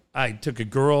Francisco, I took a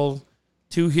girl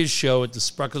to his show at the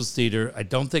Spreckles Theater. I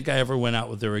don't think I ever went out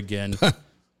with her again.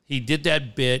 He did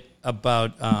that bit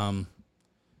about Don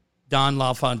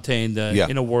LaFontaine, the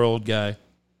In a World guy.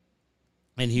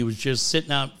 And he was just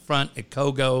sitting out front at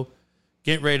Kogo,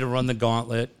 getting ready to run the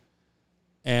gauntlet.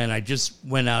 And I just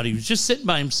went out. He was just sitting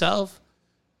by himself.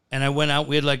 And I went out.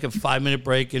 We had like a 5-minute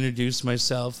break, introduced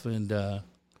myself. And I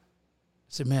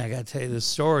said, man, I got to tell you this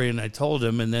story. And I told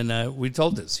him. And then we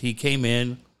told this. He came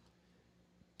in.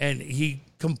 And he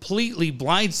completely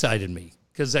blindsided me.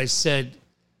 Because I said,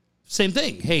 same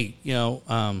thing. Hey,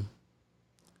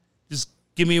 just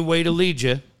give me a way to lead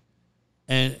you.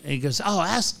 And he goes, oh,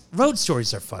 ask. Road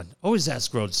stories are fun. Always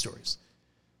ask road stories.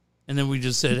 And then we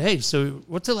just said, hey, so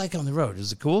what's it like on the road?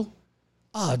 Is it cool?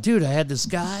 Oh, dude, I had this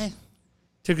guy.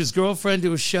 Took his girlfriend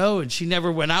to a show, and she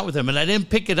never went out with him. And I didn't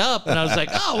pick it up. And I was like,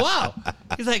 oh, wow.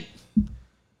 He's like,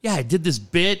 yeah, I did this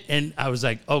bit. And I was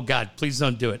like, oh, God, please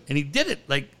don't do it. And he did it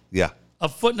like a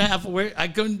foot and a half away. I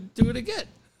couldn't do it again.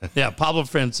 Yeah, Pablo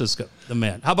Francisco, the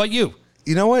man. How about you?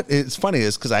 You know what? It's funny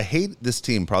is because I hate this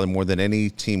team probably more than any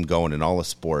team going in all of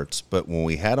sports. But when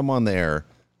we had him on the air,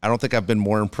 I don't think I've been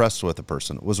more impressed with a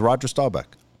person. It was Roger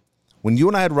Staubach. When you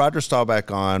and I had Roger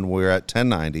Staubach on, we were at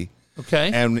 1090.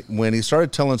 Okay. And when he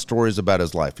started telling stories about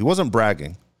his life, he wasn't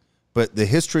bragging, but the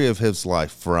history of his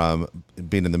life from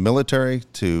being in the military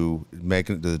to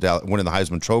making it to winning the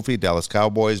Heisman Trophy, Dallas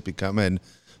Cowboys, becoming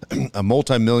a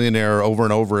multimillionaire over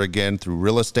and over again through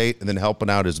real estate, and then helping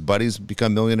out his buddies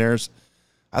become millionaires.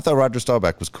 I thought Roger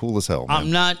Staubach was cool as hell.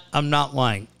 Man. I'm not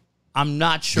lying. I'm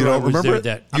not sure you don't I was remember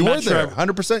there. You were there.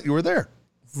 100%. You were there.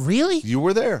 Really? You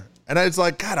were there. And I was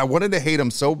like, God, I wanted to hate him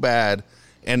so bad.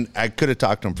 And I could have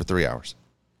talked to him for 3 hours.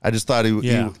 I just thought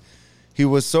he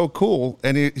was so cool.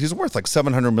 And he's worth like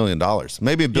 $700 million,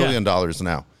 maybe $1 billion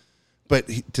now. But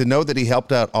to know that he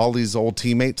helped out all these old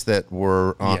teammates that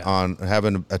were on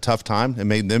having a tough time and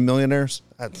made them millionaires,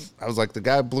 I was like, the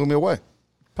guy blew me away.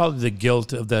 Probably the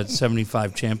guilt of that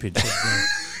 75 championship.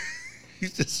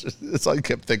 That's all you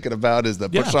kept thinking about is the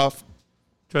push-off.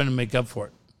 Trying to make up for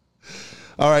it.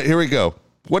 All right, here we go.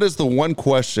 What is the one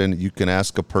question you can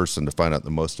ask a person to find out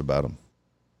the most about them?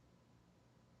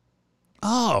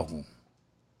 Oh,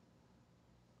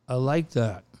 I like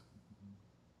that.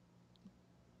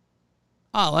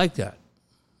 I like that.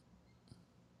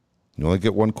 You only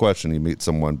get one question. You meet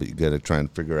someone, but you got to try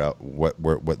and figure out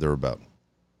what they're about.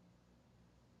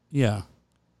 Yeah.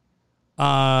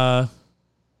 I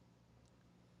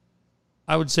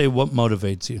would say what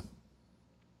motivates you.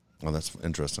 Oh, that's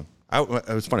interesting. It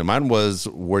was funny. Mine was,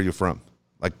 where are you from?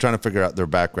 Like trying to figure out their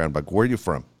background. Like, where are you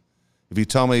from? If you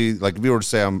tell me, like if you were to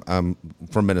say I'm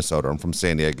from Minnesota, I'm from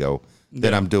San Diego,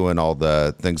 then I'm doing all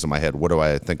the things in my head. What do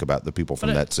I think about the people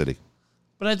from that city?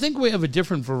 But I think we have a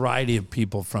different variety of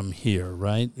people from here,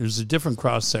 right? There's a different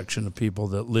cross-section of people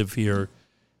that live here,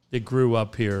 that grew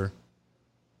up here.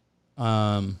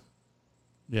 Yeah.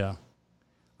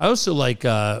 I also like,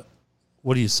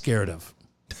 what are you scared of?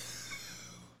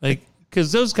 Like,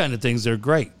 because those kind of things are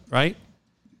great, right?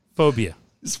 Phobia.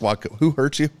 Just walk. Who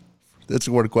hurt you? That's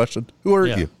a word question. Who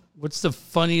hurt you? What's the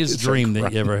funniest dream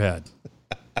that you ever had?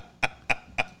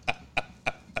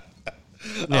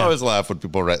 I always laugh when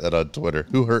people write that on Twitter.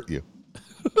 Who hurt you?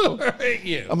 Who hurt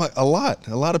you? I'm like, a lot.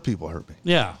 A lot of people hurt me.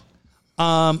 Yeah.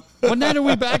 What night are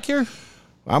we back here?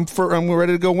 I'm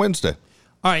ready to go Wednesday.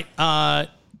 All right.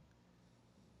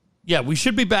 Yeah, we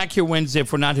should be back here Wednesday.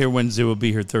 If we're not here Wednesday, we'll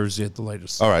be here Thursday at the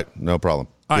latest. All right. No problem.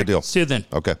 All Good right, deal. See you then.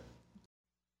 Okay.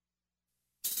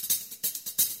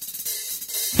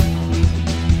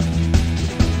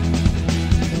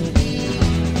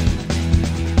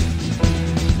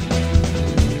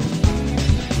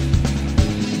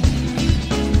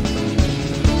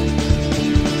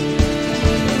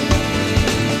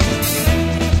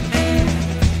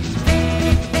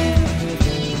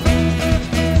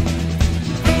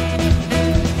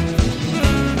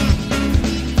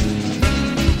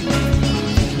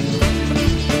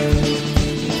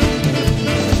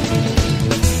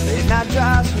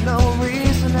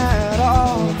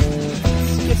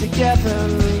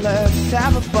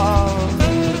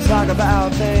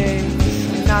 About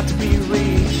things not to be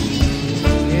reached.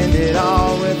 End it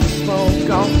all with the smoke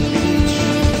on the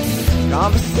beach.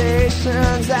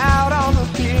 Conversations out on the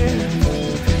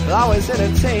pier, always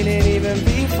entertaining even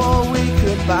before we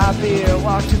could buy beer.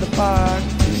 Walk to the park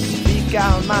to speak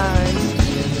our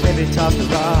minds. Maybe toss the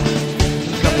rock a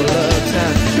couple of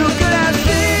times. Who could have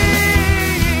seen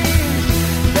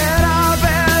that our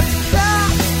best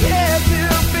time yet to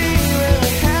be when we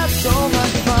had so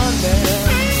much fun there?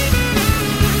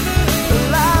 A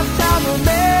lifetime of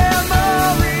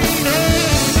memories.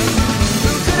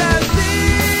 Who could have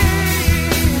seen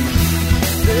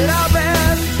that our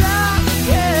best time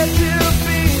yet to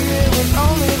be? It was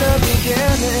only the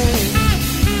beginning.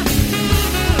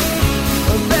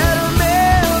 A better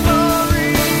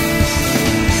memory.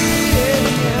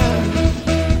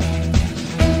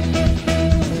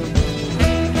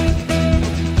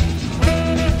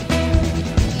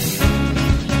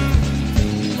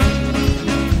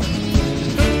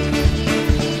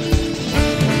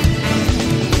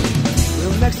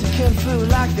 Real Mexican food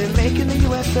like they make in the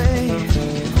USA.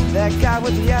 That guy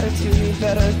with the attitude, he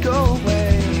better go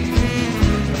away.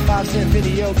 A 5-cent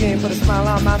video game put a smile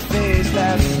on my face.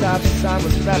 That stop sign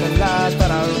was rather large,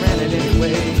 but I ran it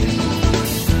anyway.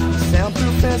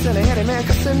 Soundproof fence and a handyman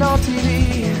cussing on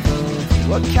TV.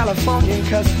 What Californian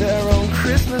cuts their own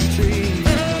Christmas tree?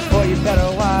 Boy, you better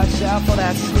watch out for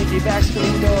that sneaky back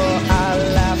screen door. I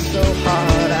laughed so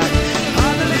hard